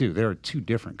be, too. There are two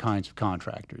different kinds of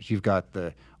contractors. You've got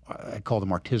the, I call them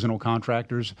artisanal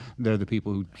contractors. They're the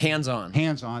people who... Hands-on.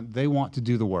 Hands-on. They want to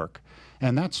do the work.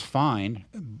 And that's fine,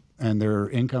 and their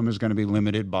income is going to be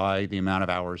limited by the amount of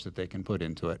hours that they can put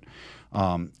into it.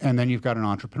 And then you've got an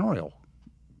entrepreneurial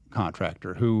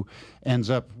contractor who ends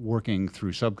up working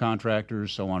through subcontractors,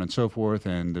 so on and so forth,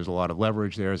 and there's a lot of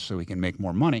leverage there so he can make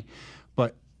more money.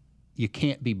 But you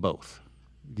can't be both.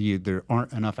 There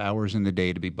aren't enough hours in the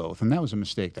day to be both. And that was a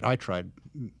mistake that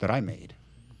I made.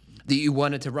 That you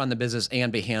wanted to run the business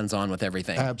and be hands-on with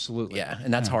everything. Absolutely. Yeah,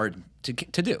 and that's hard to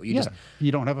do.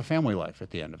 You don't have a family life at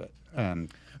the end of it.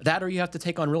 And that, or you have to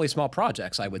take on really small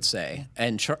projects, I would say,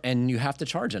 and you have to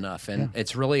charge enough, and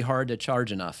it's really hard to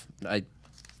charge enough. The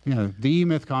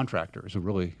E-Myth Contractor is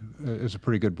a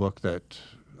pretty good book that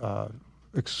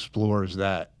explores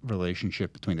that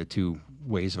relationship between the two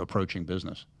ways of approaching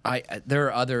business. There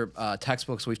are other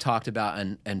textbooks we've talked about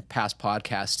and past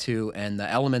podcasts too, and the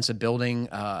elements of building.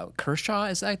 Kershaw,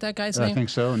 is that guy's name? I think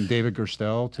so, and David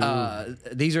Gerstel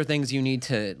too. These are things you need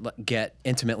to get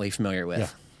intimately familiar with. Yeah.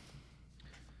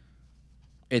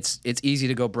 It's easy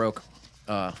to go broke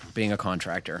being a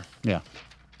contractor. Yeah.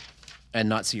 And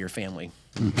not see your family.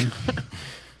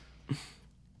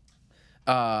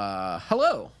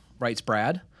 Hello, writes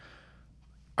Brad.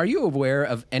 Are you aware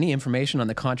of any information on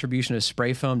the contribution of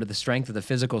spray foam to the strength of the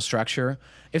physical structure?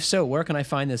 If so, where can I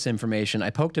find this information?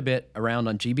 I poked a bit around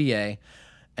on GBA,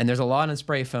 and there's a lot on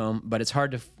spray foam, but it's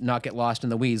hard to not get lost in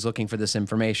the weeds looking for this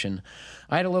information.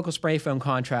 I had a local spray foam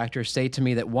contractor state to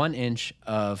me that 1 inch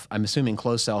of, I'm assuming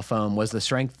closed cell foam, was the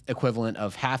strength equivalent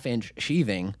of half-inch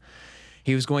sheathing.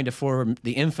 He was going to forward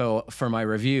the info for my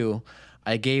review.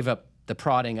 I gave up the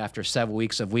prodding after several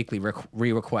weeks of weekly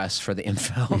re-requests for the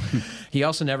info. He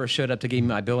also never showed up to give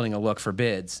my building a look for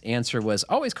bids. Answer was,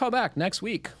 always call back next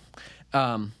week.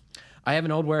 I have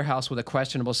an old warehouse with a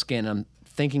questionable skin. I'm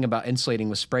thinking about insulating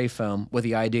with spray foam with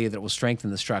the idea that it will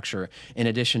strengthen the structure in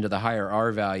addition to the higher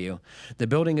R value. The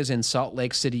building is in Salt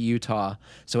Lake City, Utah,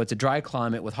 so it's a dry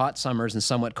climate with hot summers and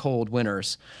somewhat cold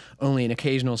winters, only an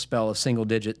occasional spell of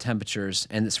single-digit temperatures,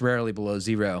 and it's rarely below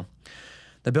 0.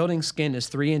 The building skin is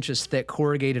 3 inches thick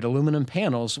corrugated aluminum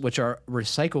panels, which are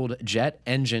recycled jet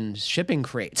engine shipping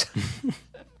crates.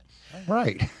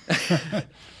 Right.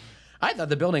 I thought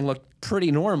the building looked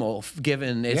pretty normal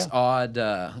given its odd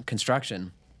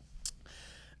construction.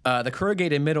 The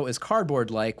corrugated middle is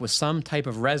cardboard-like with some type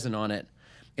of resin on it.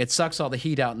 It sucks all the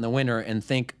heat out in the winter and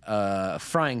think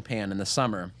frying pan in the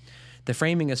summer. The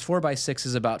framing is 4x6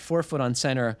 is about 4 foot on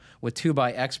center with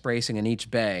 2x X bracing in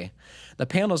each bay. The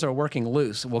panels are working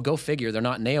loose. Well, go figure. They're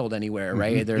not nailed anywhere,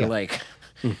 right? They're like...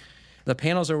 The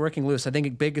panels are working loose. I think a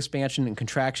big expansion and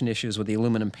contraction issues with the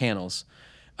aluminum panels.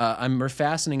 I'm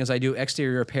refastening as I do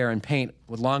exterior repair and paint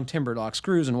with long timber lock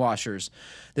screws and washers.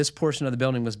 This portion of the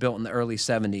building was built in the early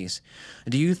 70s.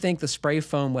 Do you think the spray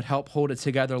foam would help hold it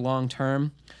together long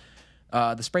term?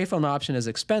 The spray foam option is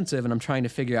expensive, and I'm trying to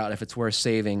figure out if it's worth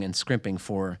saving and scrimping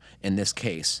for in this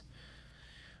case.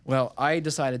 Well, I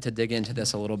decided to dig into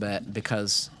this a little bit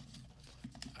because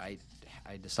I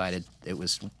decided it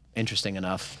was interesting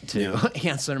enough to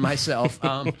answer myself.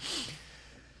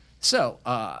 So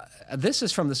this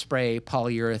is from the Spray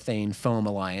Polyurethane Foam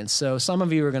Alliance. So some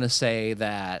of you are going to say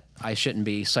that I shouldn't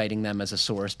be citing them as a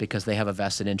source because they have a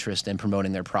vested interest in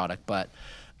promoting their product. But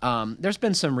there's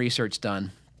been some research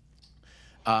done.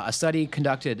 A study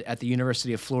conducted at the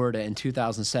University of Florida in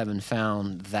 2007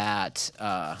 found that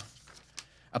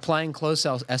applying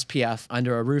closed-cell SPF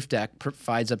under a roof deck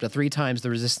provides up to 3 times the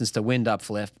resistance to wind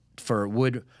uplift for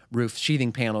wood roof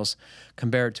sheathing panels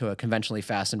compared to a conventionally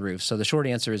fastened roof. So the short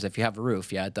answer is if you have a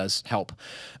roof, yeah, it does help.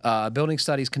 Building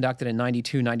studies conducted in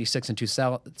 92, 96, and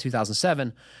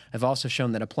 2007 have also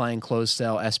shown that applying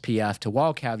closed-cell SPF to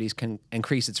wall cavities can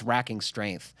increase its racking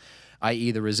strength,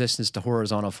 i.e. the resistance to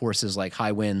horizontal forces like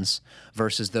high winds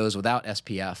versus those without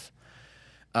SPF.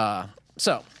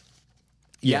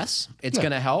 Yes, it's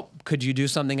going to help. Could you do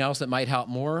something else that might help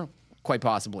more? Quite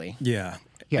possibly. Yeah.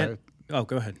 Yeah. Oh,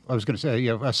 go ahead. I was going to say,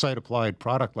 a site-applied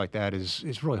product like that is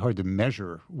really hard to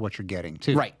measure what you're getting,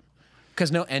 too. Right.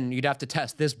 And you'd have to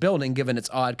test this building, given its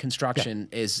odd construction,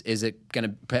 is it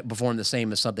going to perform the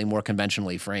same as something more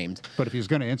conventionally framed? But if he's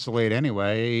going to insulate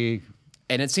anyway...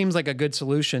 And it seems like a good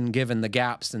solution given the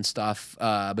gaps and stuff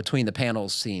between the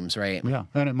panels seems, right? Yeah,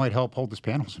 and it might help hold his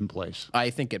panels in place.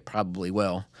 I think it probably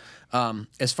will.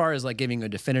 As far as like giving a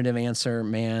definitive answer,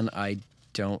 man, I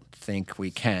don't think we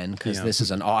can because this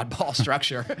is an oddball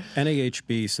structure.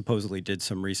 NAHB supposedly did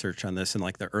some research on this in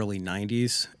like the early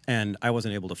 90s, and I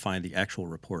wasn't able to find the actual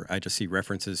report. I just see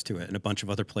references to it in a bunch of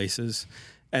other places.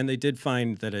 And they did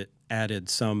find that it added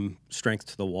some strength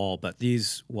to the wall, but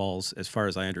these walls, as far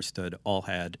as I understood, all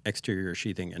had exterior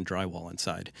sheathing and drywall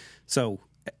inside. So,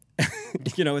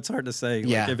 it's hard to say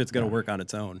if it's going to work on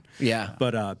its own. Yeah.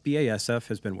 But BASF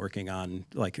has been working on,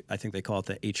 I think they call it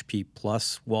the HP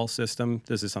Plus wall system.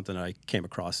 This is something that I came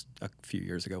across a few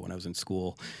years ago when I was in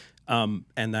school. And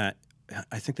that,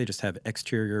 I think they just have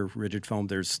exterior rigid foam.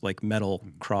 There's like metal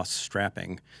cross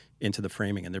strapping into the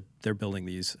framing, and they're building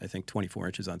these, I think, 24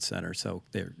 inches on center. So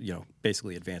they're,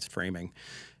 basically advanced framing.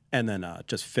 and then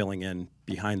just filling in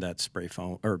behind that spray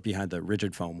foam or behind the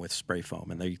rigid foam with spray foam.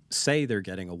 And they say they're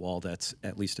getting a wall that's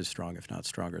at least as strong, if not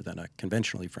stronger, than a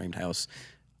conventionally framed house.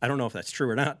 I don't know if that's true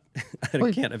or not.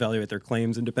 I can't evaluate their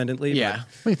claims independently. Yeah.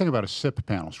 What do you think about a SIP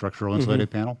panel, structural insulated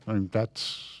panel? I mean,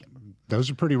 those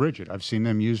are pretty rigid. I've seen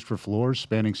them used for floors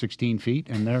spanning 16 feet,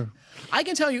 and they're... I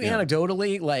can tell you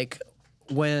anecdotally, like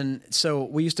so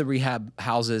we used to rehab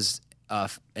houses,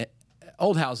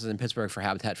 old houses in Pittsburgh for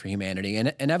Habitat for Humanity,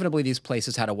 and inevitably these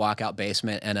places had a walkout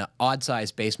basement and an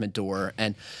odd-sized basement door,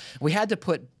 and we had to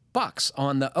put bucks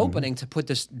on the opening to put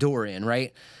this door in,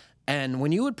 right? And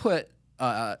when you would put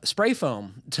spray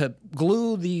foam to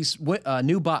glue these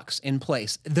new bucks in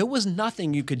place, there was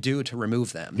nothing you could do to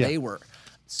remove them. Yeah. They were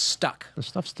stuck. The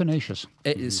stuff's tenacious.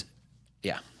 It is,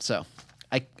 yeah. So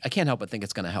I can't help but think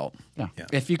it's going to help. Yeah.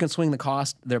 If you can swing the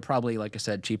cost, there are probably, like I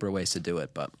said, cheaper ways to do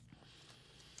it. But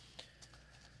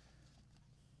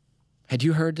had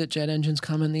you heard that jet engines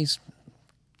come in these?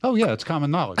 Oh, yeah, it's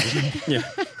common knowledge, isn't it? Yeah.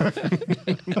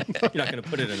 You're not going to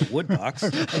put it in a wood box.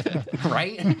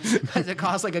 Right? Because it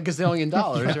costs like $1 gazillion,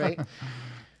 right?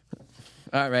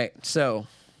 All right. So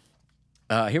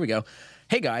here we go.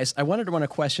 Hey, guys, I wanted to run a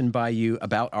question by you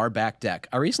about our back deck.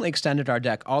 I recently extended our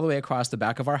deck all the way across the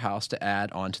back of our house to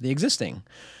add on to the existing.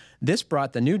 This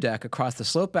brought the new deck across the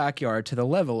slope backyard to the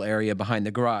level area behind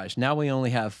the garage. Now we only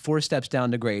have 4 steps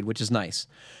down to grade, which is nice.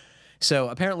 So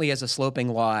apparently he has a sloping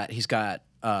lot. He's got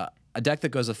a deck that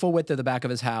goes the full width of the back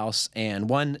of his house, and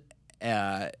one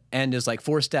end is like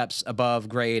 4 steps above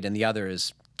grade, and the other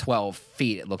is 12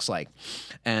 feet, it looks like.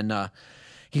 And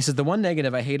he said, the one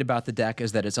negative I hate about the deck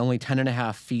is that it's only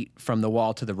 10.5 feet from the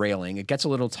wall to the railing. It gets a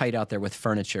little tight out there with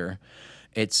furniture.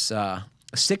 It's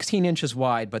 16 inches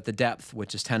wide, but the depth,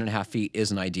 which is 10.5 feet,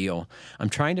 isn't ideal. I'm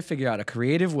trying to figure out a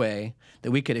creative way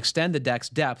that we could extend the deck's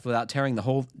depth without tearing the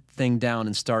whole thing down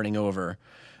and starting over.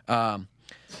 The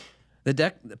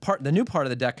new part of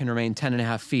the deck can remain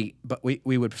 10.5 feet, but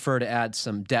we would prefer to add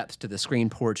some depth to the screen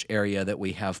porch area that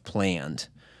we have planned.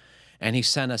 And he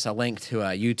sent us a link to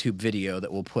a YouTube video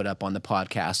that we'll put up on the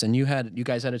podcast. And you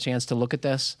guys had a chance to look at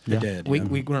this? I did.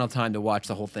 We don't have time to watch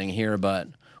the whole thing here, but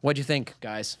what'd you think,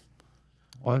 guys?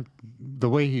 Well, the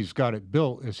way he's got it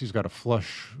built is he's got a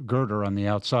flush girder on the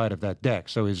outside of that deck.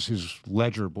 So his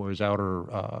ledger board, his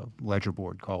outer ledger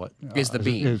board, call it, Is the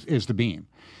beam. Is the beam.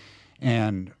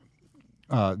 And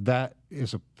that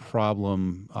is a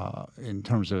problem in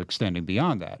terms of extending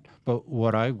beyond that. But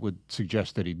what I would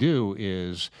suggest that he do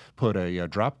is put a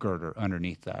drop girder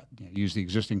underneath that. Use the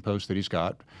existing post that he's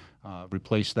got,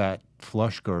 replace that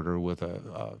flush girder with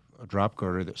a drop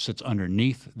girder that sits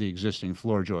underneath the existing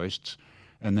floor joists,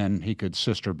 and then he could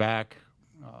sister back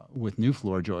with new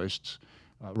floor joists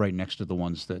right next to the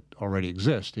ones that already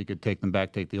exist. He could take them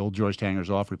back, take the old joist hangers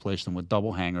off, replace them with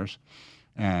double hangers,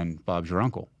 and Bob's your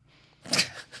uncle.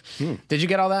 Did you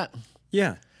get all that?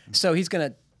 Yeah. So he's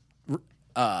going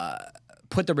to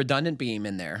put the redundant beam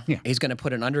in there. Yeah. He's going to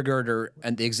put an undergirder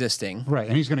and the existing. Right,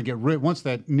 and he's going to get rid, once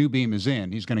that new beam is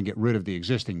in, he's going to get rid of the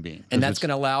existing beam. And that's going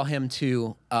to allow him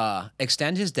to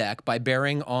extend his deck by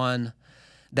bearing on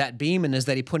that beam. And is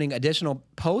that he putting additional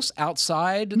posts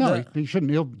outside? No, he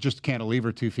shouldn't. He'll just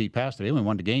cantilever 2 feet past it. He only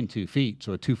wanted to gain 2 feet,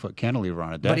 so a 2-foot cantilever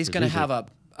on a deck. But he's going to have a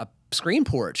screen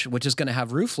porch, which is going to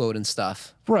have roof load and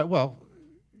stuff. Right, well,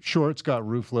 sure, it's got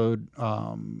roof load,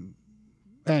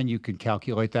 and you can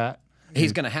calculate that.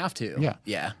 He's going to have to. Yeah.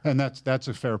 Yeah. And that's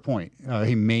a fair point.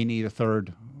 He may need a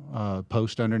third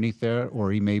post underneath there,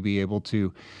 or he may be able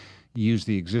to use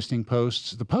the existing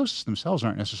posts. The posts themselves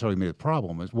aren't necessarily the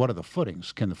problem. Is what are the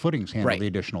footings? Can the footings handle the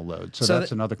additional load? So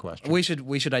that's another question. We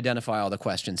should identify all the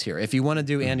questions here. If you want to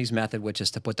do Andy's method, which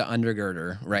is to put the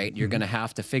undergirder, right, you're going to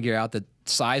have to figure out the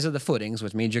size of the footings,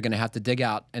 which means you're going to have to dig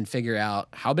out and figure out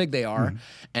how big they are,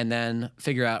 and then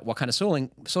figure out what kind of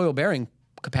soil bearing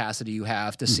capacity you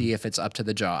have to see if it's up to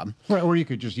the job. Right, or you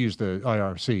could just use the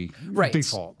IRC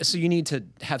default. So you need to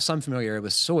have some familiarity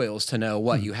with soils to know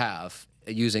what you have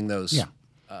using those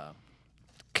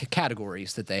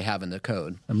categories that they have in the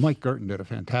code. And Mike Gerton did a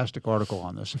fantastic article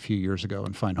on this a few years ago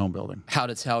in Fine Homebuilding. How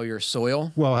to tell your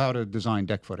soil? Well, how to design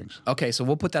deck footings. Okay, so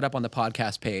we'll put that up on the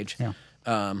podcast page. Yeah.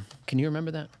 Can you remember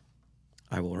that?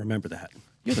 I will remember that.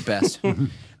 You're the best.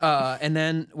 And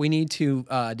then we need to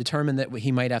determine that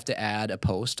he might have to add a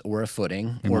post or a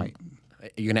footing.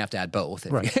 You're going to have to add both.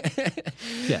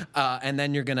 Yeah. And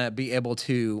then you're going to be able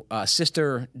to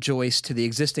sister joist to the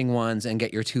existing ones and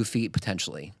get your 2 feet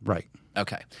potentially. Right.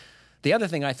 Okay. The other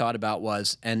thing I thought about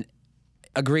was, and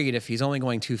agreed, if he's only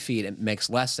going 2 feet, it makes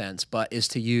less sense, but is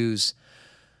to use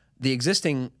the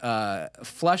existing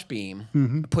flush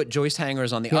beam, put joist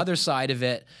hangers on the other side of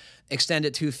it, extend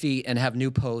it 2 feet, and have new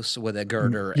posts with a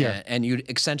girder, and you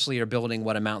essentially are building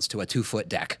what amounts to a 2-foot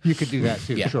deck. You could do that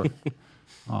too, sure.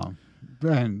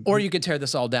 Or you could tear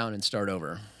this all down and start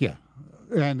over. Yeah.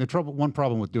 And one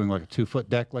problem with doing like a 2-foot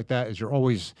deck like that is you're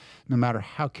always, no matter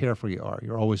how careful you are,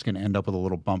 you're always going to end up with a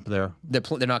little bump there. They're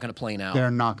not going to plane out.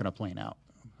 They're not going to plane out.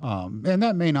 And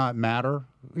that may not matter.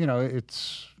 You know,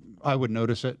 I would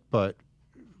notice it, but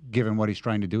given what he's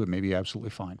trying to do, it may be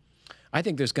absolutely fine. I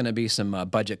think there's going to be some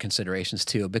budget considerations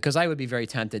too, because I would be very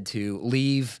tempted to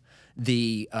leave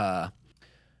the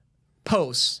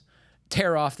posts,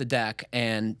 tear off the deck,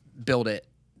 and build it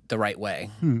the right way.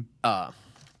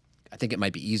 I think it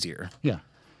might be easier. Yeah.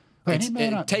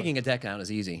 Taking a deck down is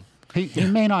easy. He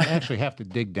may not actually have to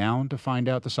dig down to find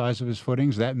out the size of his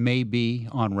footings. That may be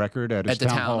on record at his the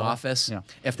town hall office. Yeah.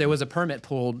 If there was a permit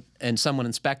pulled and someone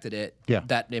inspected it, Yeah.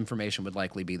 that information would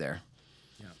likely be there.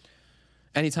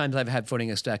 Anytime I've had footing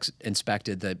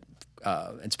inspected, the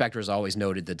inspectors always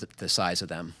noted the size of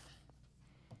them,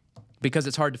 because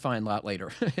it's hard to find a lot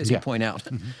later, as you point out.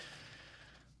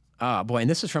 Boy, and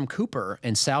this is from Cooper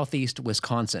in southeast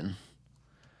Wisconsin.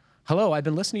 Hello, I've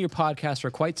been listening to your podcast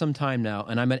for quite some time now,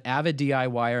 and I'm an avid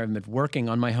DIYer and have been working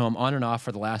on my home on and off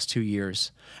for the last 2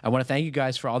 years. I want to thank you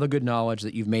guys for all the good knowledge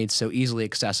that you've made so easily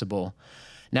accessible.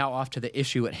 Now off to the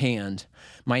issue at hand.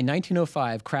 My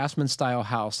 1905 craftsman-style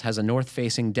house has a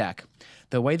north-facing deck.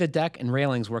 The way the deck and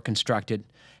railings were constructed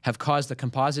have caused the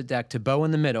composite deck to bow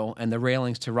in the middle and the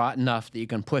railings to rot enough that you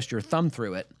can push your thumb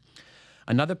through it.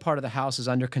 Another part of the house is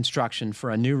under construction for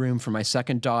a new room for my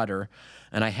second daughter,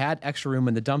 and I had extra room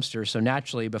in the dumpster, so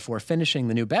naturally, before finishing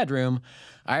the new bedroom,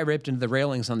 I ripped into the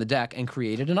railings on the deck and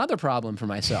created another problem for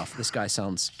myself. This guy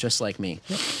sounds just like me.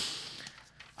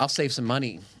 I'll save some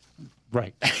money.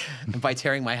 Right. By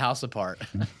tearing my house apart.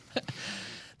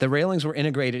 The railings were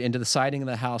integrated into the siding of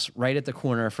the house right at the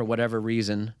corner for whatever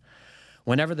reason.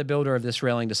 Whenever the builder of this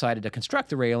railing decided to construct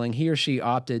the railing, he or she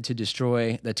opted to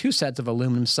destroy the 2 sets of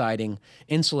aluminum siding,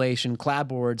 insulation,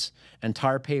 clapboards, and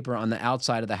tar paper on the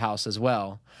outside of the house as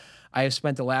well. I have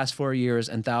spent the last 4 years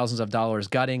and thousands of dollars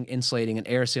gutting, insulating, and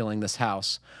air sealing this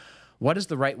house. What is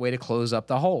the right way to close up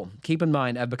the hole? Keep in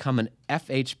mind, I've become an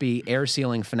FHB air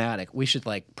sealing fanatic. We should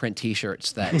like print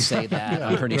T-shirts that say that.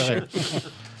 I'm pretty sure.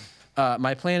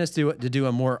 My plan is to do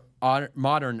a more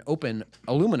modern open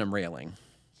aluminum railing.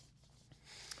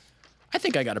 I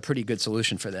think I got a pretty good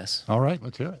solution for this. All right,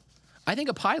 let's hear it. I think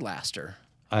a pilaster.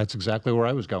 That's exactly where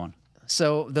I was going.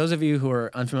 So those of you who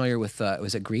are unfamiliar with,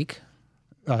 was it Greek?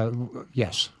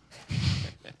 Yes.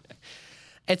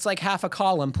 It's like half a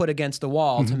column put against the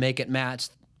wall to make it match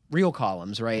real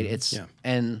columns, right?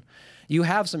 And you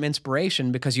have some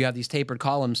inspiration because you have these tapered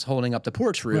columns holding up the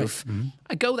porch roof.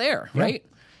 I go there, right?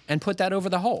 And put that over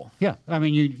the hole. Yeah, I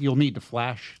mean, you'll need to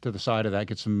flash to the side of that,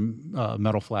 get some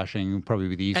metal flashing, probably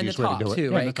be the easiest way to do it. And the top,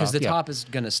 too, right? Because the top, top is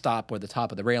going to stop where the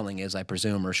top of the railing is, I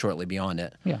presume, or shortly beyond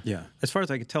it. Yeah. Yeah. As far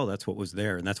as I could tell, that's what was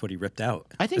there, and that's what he ripped out.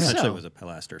 I think so. Essentially, it was a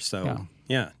pilaster. So,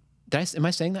 yeah. Am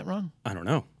I saying that wrong? I don't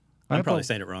know. I'm probably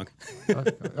saying it wrong.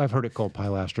 I've heard it called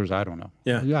pilasters. I don't know.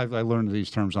 Yeah. I learned these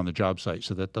terms on the job site,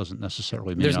 so that doesn't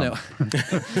necessarily mean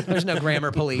there's no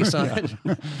grammar police on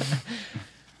it.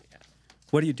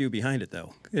 What do you do behind it,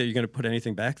 though? Are you going to put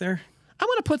anything back there? I'm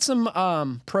going to put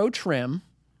some Pro Trim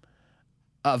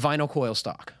vinyl coil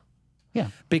stock. Yeah.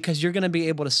 Because you're going to be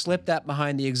able to slip that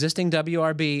behind the existing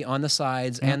WRB on the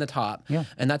sides and the top. Yeah.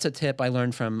 And that's a tip I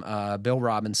learned from Bill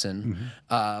Robinson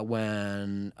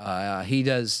when he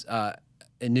does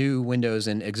new windows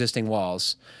in existing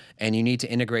walls, and you need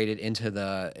to integrate it into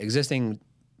the existing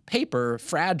paper,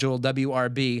 fragile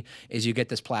WRB, is you get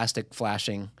this plastic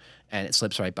flashing, and it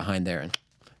slips right behind there and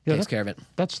takes care of it.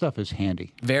 That stuff is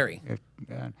handy. Very.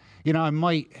 You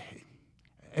know,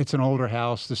 it's an older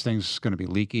house. This thing's going to be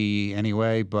leaky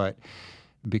anyway, but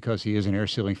because he is an air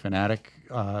sealing fanatic,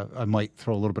 I might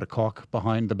throw a little bit of caulk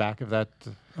behind the back of that.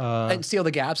 And seal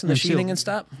the gaps in the sheathing and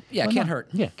stuff? Yeah, it can't hurt.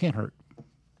 Yeah, can't hurt.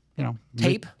 You know.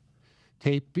 Tape?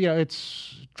 Tape, yeah,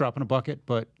 it's dropping a bucket,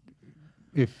 but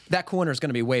if... That corner is going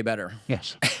to be way better.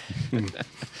 Yes.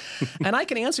 And I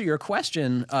can answer your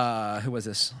question. Who was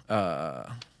this?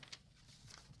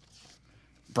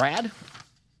 Brad?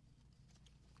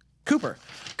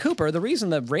 Cooper, the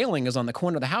reason the railing is on the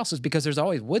corner of the house is because there's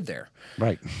always wood there.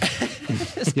 Right.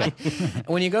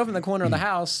 When you go from the corner of the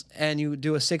house and you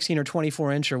do a 16 or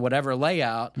 24 inch or whatever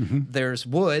layout, there's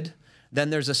wood, then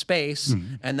there's a space,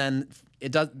 and then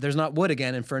there's not wood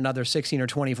again and for another 16 or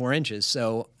 24 inches.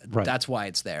 So that's why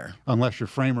it's there. Unless your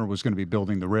framer was going to be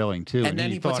building the railing too. And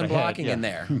then he put some blocking in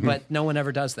there. But no one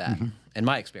ever does that, in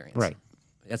my experience. Right.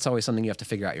 That's always something you have to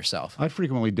figure out yourself. I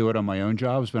frequently do it on my own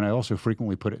jobs, but I also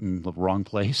frequently put it in the wrong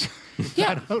place.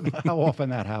 Yeah. I don't know how often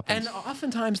that happens. And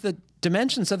oftentimes the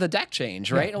dimensions of the deck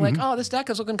change, right? Like, oh, this deck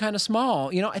is looking kind of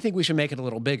small. You know, I think we should make it a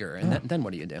little bigger. And then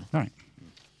what do you do? All right.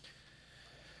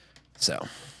 So.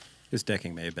 This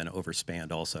decking may have been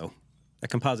overspanned also. A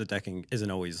composite decking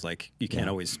isn't always like, you can't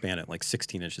always span it like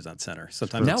 16 inches on center.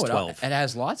 Sometimes it's 12. It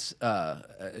has lots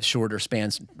shorter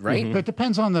spans, right? It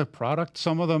depends on the product.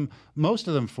 Some of them, most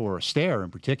of them for a stair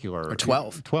in particular. Or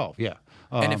 12. 12, yeah.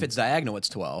 And if it's diagonal, it's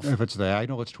 12. If it's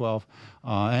diagonal, it's 12.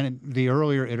 And the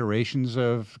earlier iterations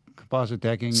of composite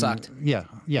decking sucked. Yeah,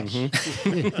 yes,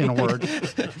 in a word.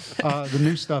 The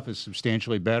new stuff is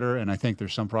substantially better, and I think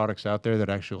there's some products out there that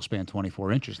actually will span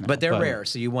 24 inches now. But they're rare,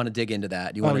 so you want to dig into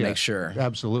that. You want to make sure.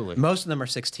 Absolutely. Most of them are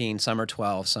 16, some are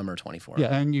 12, some are 24.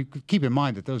 Yeah, and you keep in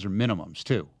mind that those are minimums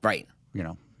too. Right. You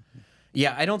know.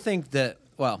 Yeah, I don't think that,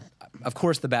 well, of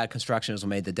course the bad construction is what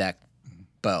made the deck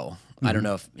bow. I don't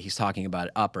know if he's talking about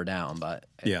it up or down, but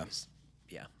Yeah.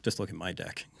 Yeah. Just look at my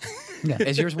deck.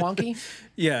 Is yours wonky?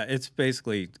 Yeah, it's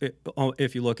basically,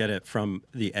 if you look at it from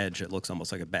the edge, it looks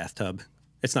almost like a bathtub.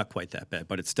 It's not quite that bad,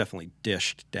 but it's definitely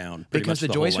dished down. Because the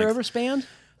joists are overspanned?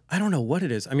 I don't know what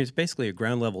it is. I mean, it's basically a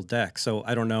ground level deck, so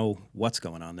I don't know what's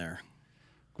going on there.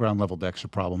 Ground level decks are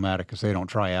problematic because they don't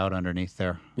dry out underneath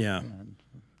there. Yeah.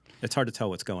 It's hard to tell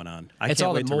what's going on. It's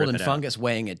all the mold and fungus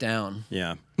weighing it down.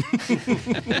 Yeah.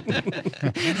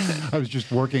 I was just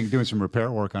doing some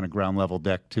repair work on a ground level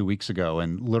deck 2 weeks ago,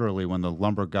 and literally when the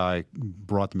lumber guy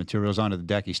brought the materials onto the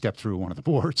deck, he stepped through one of the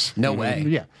boards. No way.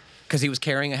 Yeah. Because he was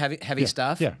carrying a heavy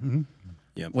stuff? Yeah.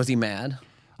 Yep. Was he mad?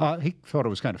 He thought it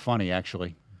was kind of funny,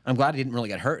 actually. I'm glad he didn't really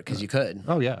get hurt because you could.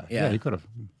 Oh, yeah. Yeah, he could have.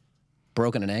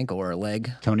 Broken an ankle or a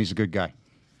leg. Tony's a good guy.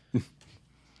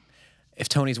 If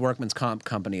Tony's Workman's Comp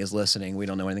Company is listening, we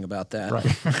don't know anything about that.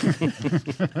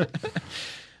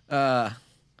 Right.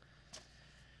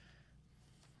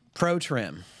 Pro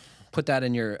Trim. Put that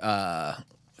in your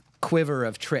quiver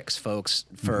of tricks, folks,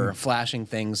 for flashing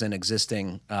things in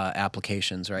existing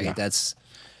applications, right? Yeah. That's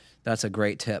a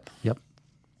great tip. Yep.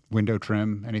 Window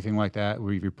trim, anything like that,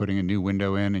 where you're putting a new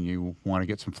window in and you want to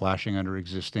get some flashing under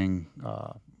existing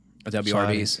WRVs.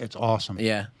 siding. It's awesome.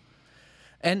 Yeah.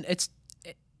 And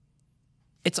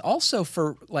it's also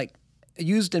for like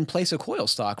used in place of coil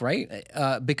stock, right?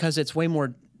 Because it's way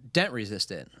more dent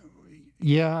resistant.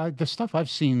 Yeah, the stuff I've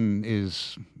seen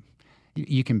is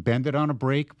you can bend it on a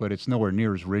break, but it's nowhere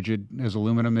near as rigid as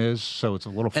aluminum is, so it's a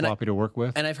little floppy to work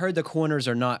with. And I've heard the corners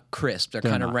are not crisp. They're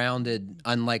kind of rounded,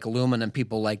 unlike aluminum.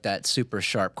 People like that super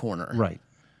sharp corner. Right.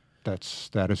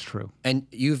 That is true. And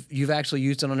you've actually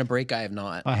used it on a break? I have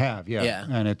not. I have, yeah. Yeah.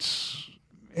 And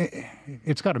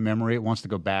it's got a memory. It wants to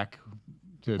go back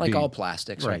to like all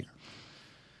plastics, right?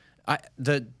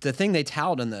 The thing they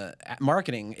tout in the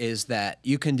marketing is that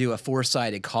you can do a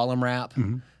 4-sided column wrap,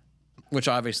 which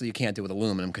obviously you can't do with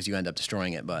aluminum because you end up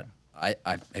destroying it. But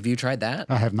have you tried that?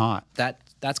 I have not.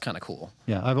 That's kind of cool.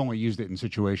 Yeah, I've only used it in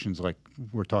situations like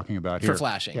we're talking about here. For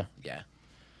flashing. Yeah.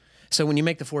 So when you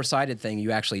make the 4-sided thing,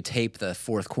 you actually tape the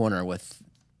fourth corner with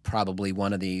probably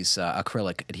one of these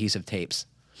acrylic adhesive tapes.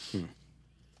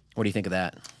 What do you think of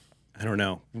that? I don't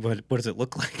know. What does it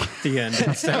look like at the end?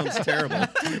 It sounds terrible.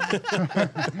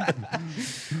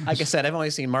 Like I said, I've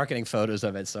only seen marketing photos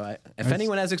of it. So if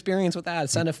anyone has experience with that,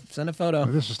 send a photo.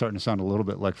 This is starting to sound a little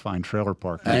bit like Fine Trailer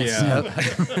Park. Yeah.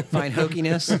 Fine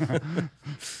hokiness.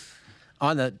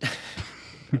 On the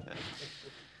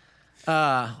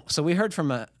so we heard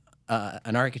from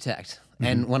an architect,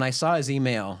 and when I saw his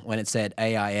email when it said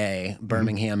AIA,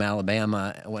 Birmingham,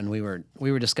 Alabama, when we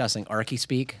were discussing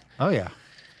ArchiSpeak. Oh yeah.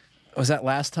 Was that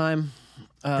last time?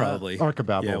 Probably.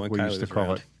 Archibabble, Yeah, when we Kylie used to was call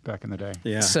around. it back in the day.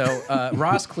 Yeah. So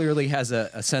Ross clearly has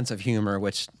a sense of humor,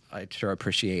 which I sure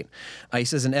appreciate. He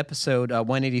says in episode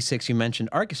 186, you mentioned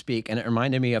ArchiSpeak, and it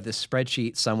reminded me of this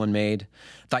spreadsheet someone made.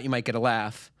 Thought you might get a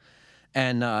laugh.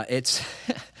 And it's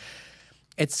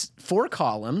it's 4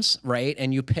 columns, right?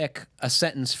 And you pick a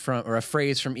sentence from or a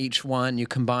phrase from each one, you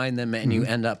combine them, and you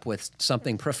end up with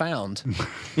something profound.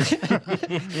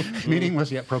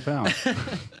 Meaningless yet profound.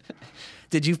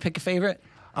 Did you pick a favorite?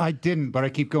 I didn't, but I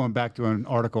keep going back to an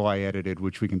article I edited,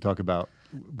 which we can talk about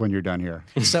when you're done here.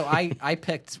 So I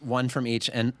picked one from each,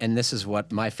 and this is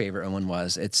what my favorite one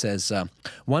was. It says,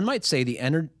 one might say the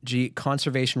energy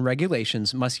conservation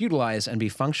regulations must utilize and be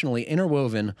functionally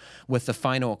interwoven with the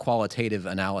final qualitative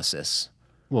analysis.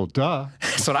 Well, duh.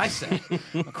 That's what I say.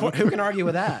 Who can argue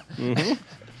with that?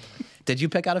 Did you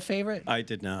pick out a favorite? I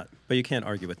did not, but you can't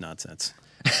argue with nonsense.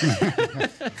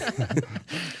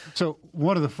 So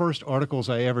one of the first articles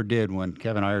I ever did when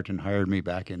Kevin Ireton hired me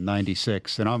back in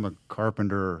 '96, and I'm a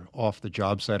carpenter off the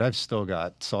job site. I've still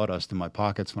got sawdust in my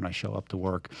pockets when I show up to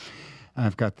work.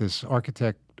 I've got this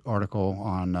architect article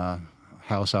on a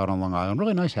house out on Long Island.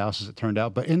 Really nice house, as it turned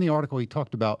out. But in the article, he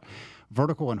talked about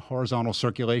vertical and horizontal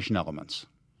circulation elements.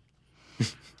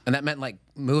 And that meant like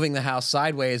moving the house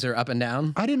sideways or up and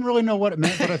down? I didn't really know what it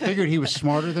meant, but I figured he was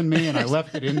smarter than me, and I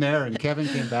left it in there, and Kevin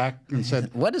came back and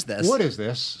said, What is this? What is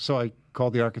this? So I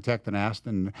called the architect and asked,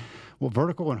 and well,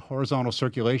 vertical and horizontal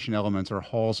circulation elements are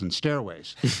halls and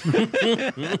stairways.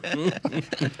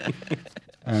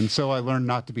 And so I learned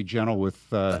not to be gentle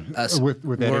with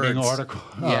editing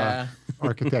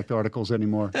architect articles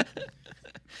anymore.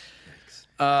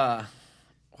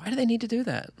 Why do they need to do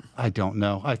that? I don't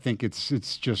know. I think it's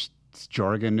just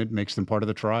jargon. It makes them part of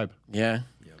the tribe. Yeah.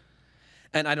 Yep.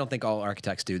 And I don't think all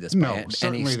architects do this No, by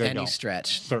certainly they any don't.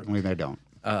 stretch. Certainly they don't.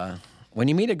 When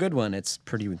you meet a good one, it's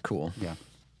pretty cool. Yeah.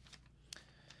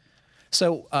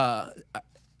 So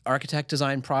architect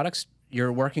design products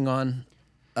you're working on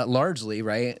largely,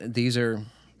 right? These are...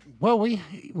 Well,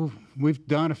 we've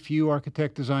done a few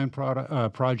architect design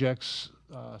projects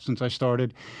since I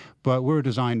started, but we're a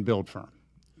design build firm.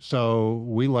 So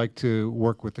we like to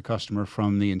work with the customer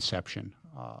from the inception.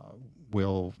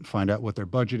 We'll find out what their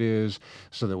budget is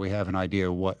so that we have an idea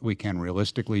of what we can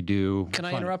realistically do. Can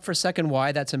I interrupt for a second?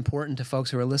 Why that's important to folks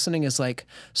who are listening is like,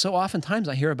 so oftentimes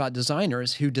I hear about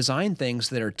designers who design things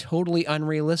that are totally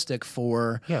unrealistic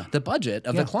for the budget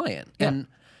of the client. Yeah. And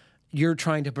you're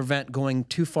trying to prevent going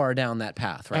too far down that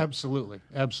path, right? Absolutely,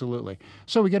 absolutely.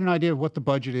 So we get an idea of what the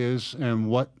budget is and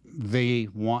what they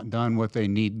want done, what they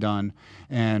need done,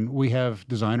 and we have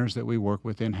designers that we work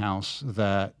with in-house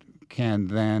that can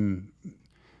then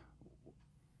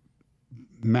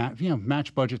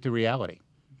match budget to reality,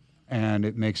 and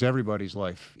it makes everybody's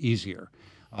life easier.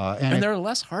 And there are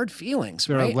less hard feelings,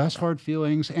 there right? are less hard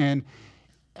feelings, and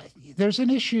there's an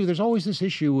issue. There's always this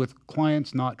issue with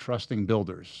clients not trusting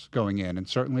builders going in, and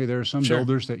certainly there are some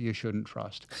builders that you shouldn't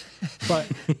trust. But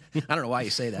I don't know why you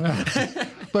say that.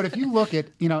 But if you look at,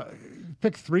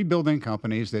 pick 3 building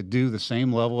companies that do the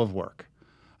same level of work,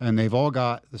 and they've all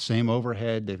got the same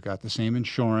overhead, they've got the same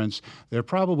insurance, they're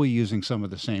probably using some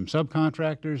of the same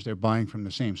subcontractors, they're buying from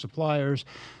the same suppliers.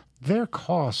 Their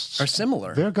costs are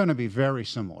similar. They're going to be very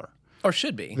similar. Or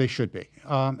should be. They should be.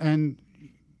 And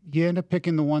you end up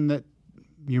picking the one that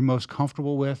you're most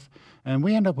comfortable with, and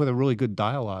we end up with a really good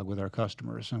dialogue with our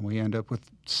customers, and we end up with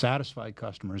satisfied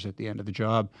customers at the end of the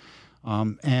job.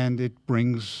 And it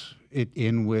brings it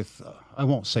in with, I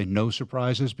won't say no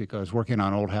surprises, because working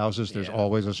on old houses, there's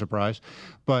always a surprise,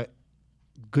 but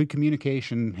good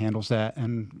communication handles that,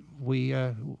 and we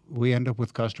end up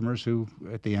with customers who,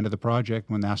 at the end of the project,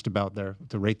 when asked about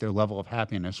to rate their level of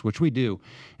happiness, which we do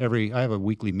I have a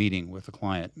weekly meeting with the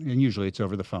client, and usually it's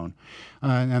over the phone,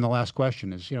 and the last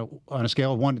question is, on a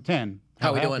scale of 1 to 10,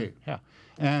 how we happy? doing? Yeah,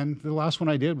 and the last one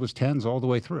I did was 10s all the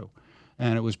way through.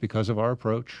 And it was because of our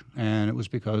approach, and it was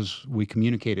because we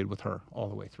communicated with her all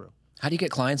the way through. How do you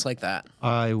get clients like that?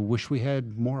 I wish we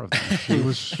had more of them.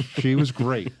 She was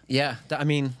great. Yeah, I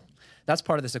mean, that's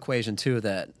part of this equation too.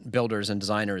 That builders and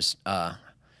designers,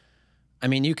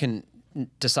 you can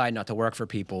decide not to work for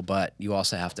people, but you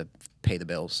also have to pay the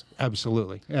bills.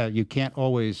 Absolutely. You can't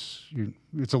always.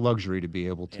 It's a luxury to be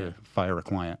able to fire a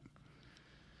client.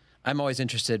 I'm always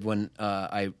interested when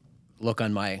I look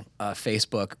on my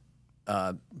Facebook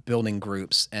building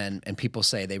groups and people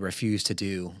say they refuse to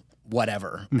do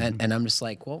whatever. Mm-hmm. And I'm just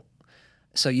like, well,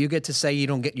 so you get to say you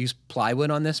don't use plywood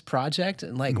on this project?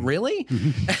 And like, really?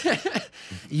 Mm-hmm.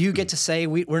 You get to say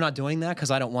we're not doing that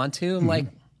because I don't want to? I'm like,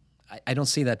 I don't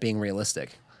see that being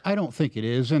realistic. I don't think it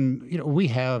is. And, we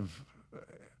have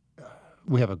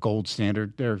a gold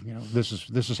standard there. This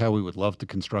is how we would love to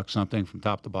construct something from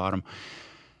top to bottom.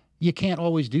 You can't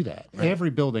always do that. Right.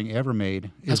 Every building ever made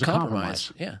is a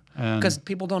compromise. Yeah, because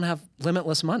people don't have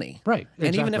limitless money. Right, exactly.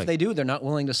 And even if they do, they're not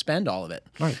willing to spend all of it.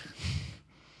 Right.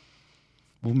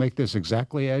 We'll make this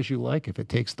exactly as you like if it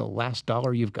takes the last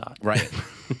dollar you've got. Right.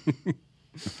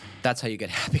 That's how you get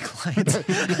happy clients.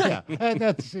 Yeah, and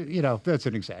that's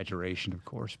an exaggeration, of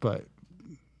course, but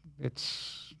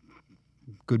it's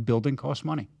good building costs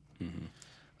money.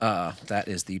 Mm-hmm. That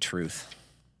is the truth.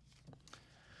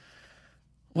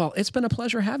 Well, it's been a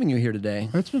pleasure having you here today.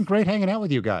 It's been great hanging out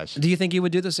with you guys. Do you think you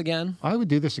would do this again? I would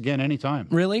do this again anytime.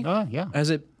 Really? Yeah. As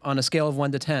it on a scale of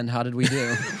 1 to 10, how did we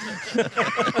do?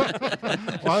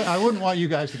 Well, I wouldn't want you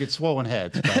guys to get swollen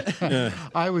heads, but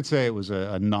I would say it was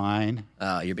a 9.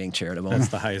 You're being charitable. That's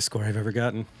the highest score I've ever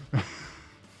gotten.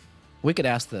 We could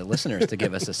ask the listeners to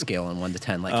give us a scale on 1 to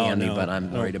 10 like Andy, no, but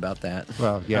I'm no. worried about that.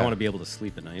 Well, yeah. I want to be able to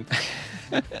sleep at night.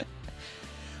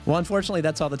 Well, unfortunately,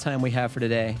 that's all the time we have for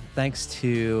today. Thanks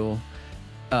to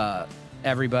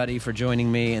everybody for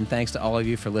joining me, and thanks to all of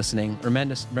you for listening.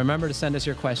 Remember to send us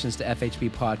your questions to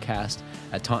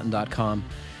fhbpodcast@taunton.com.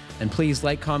 And please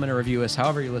like, comment, or review us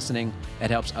however you're listening. It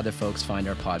helps other folks find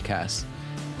our podcast.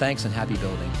 Thanks and happy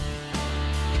building.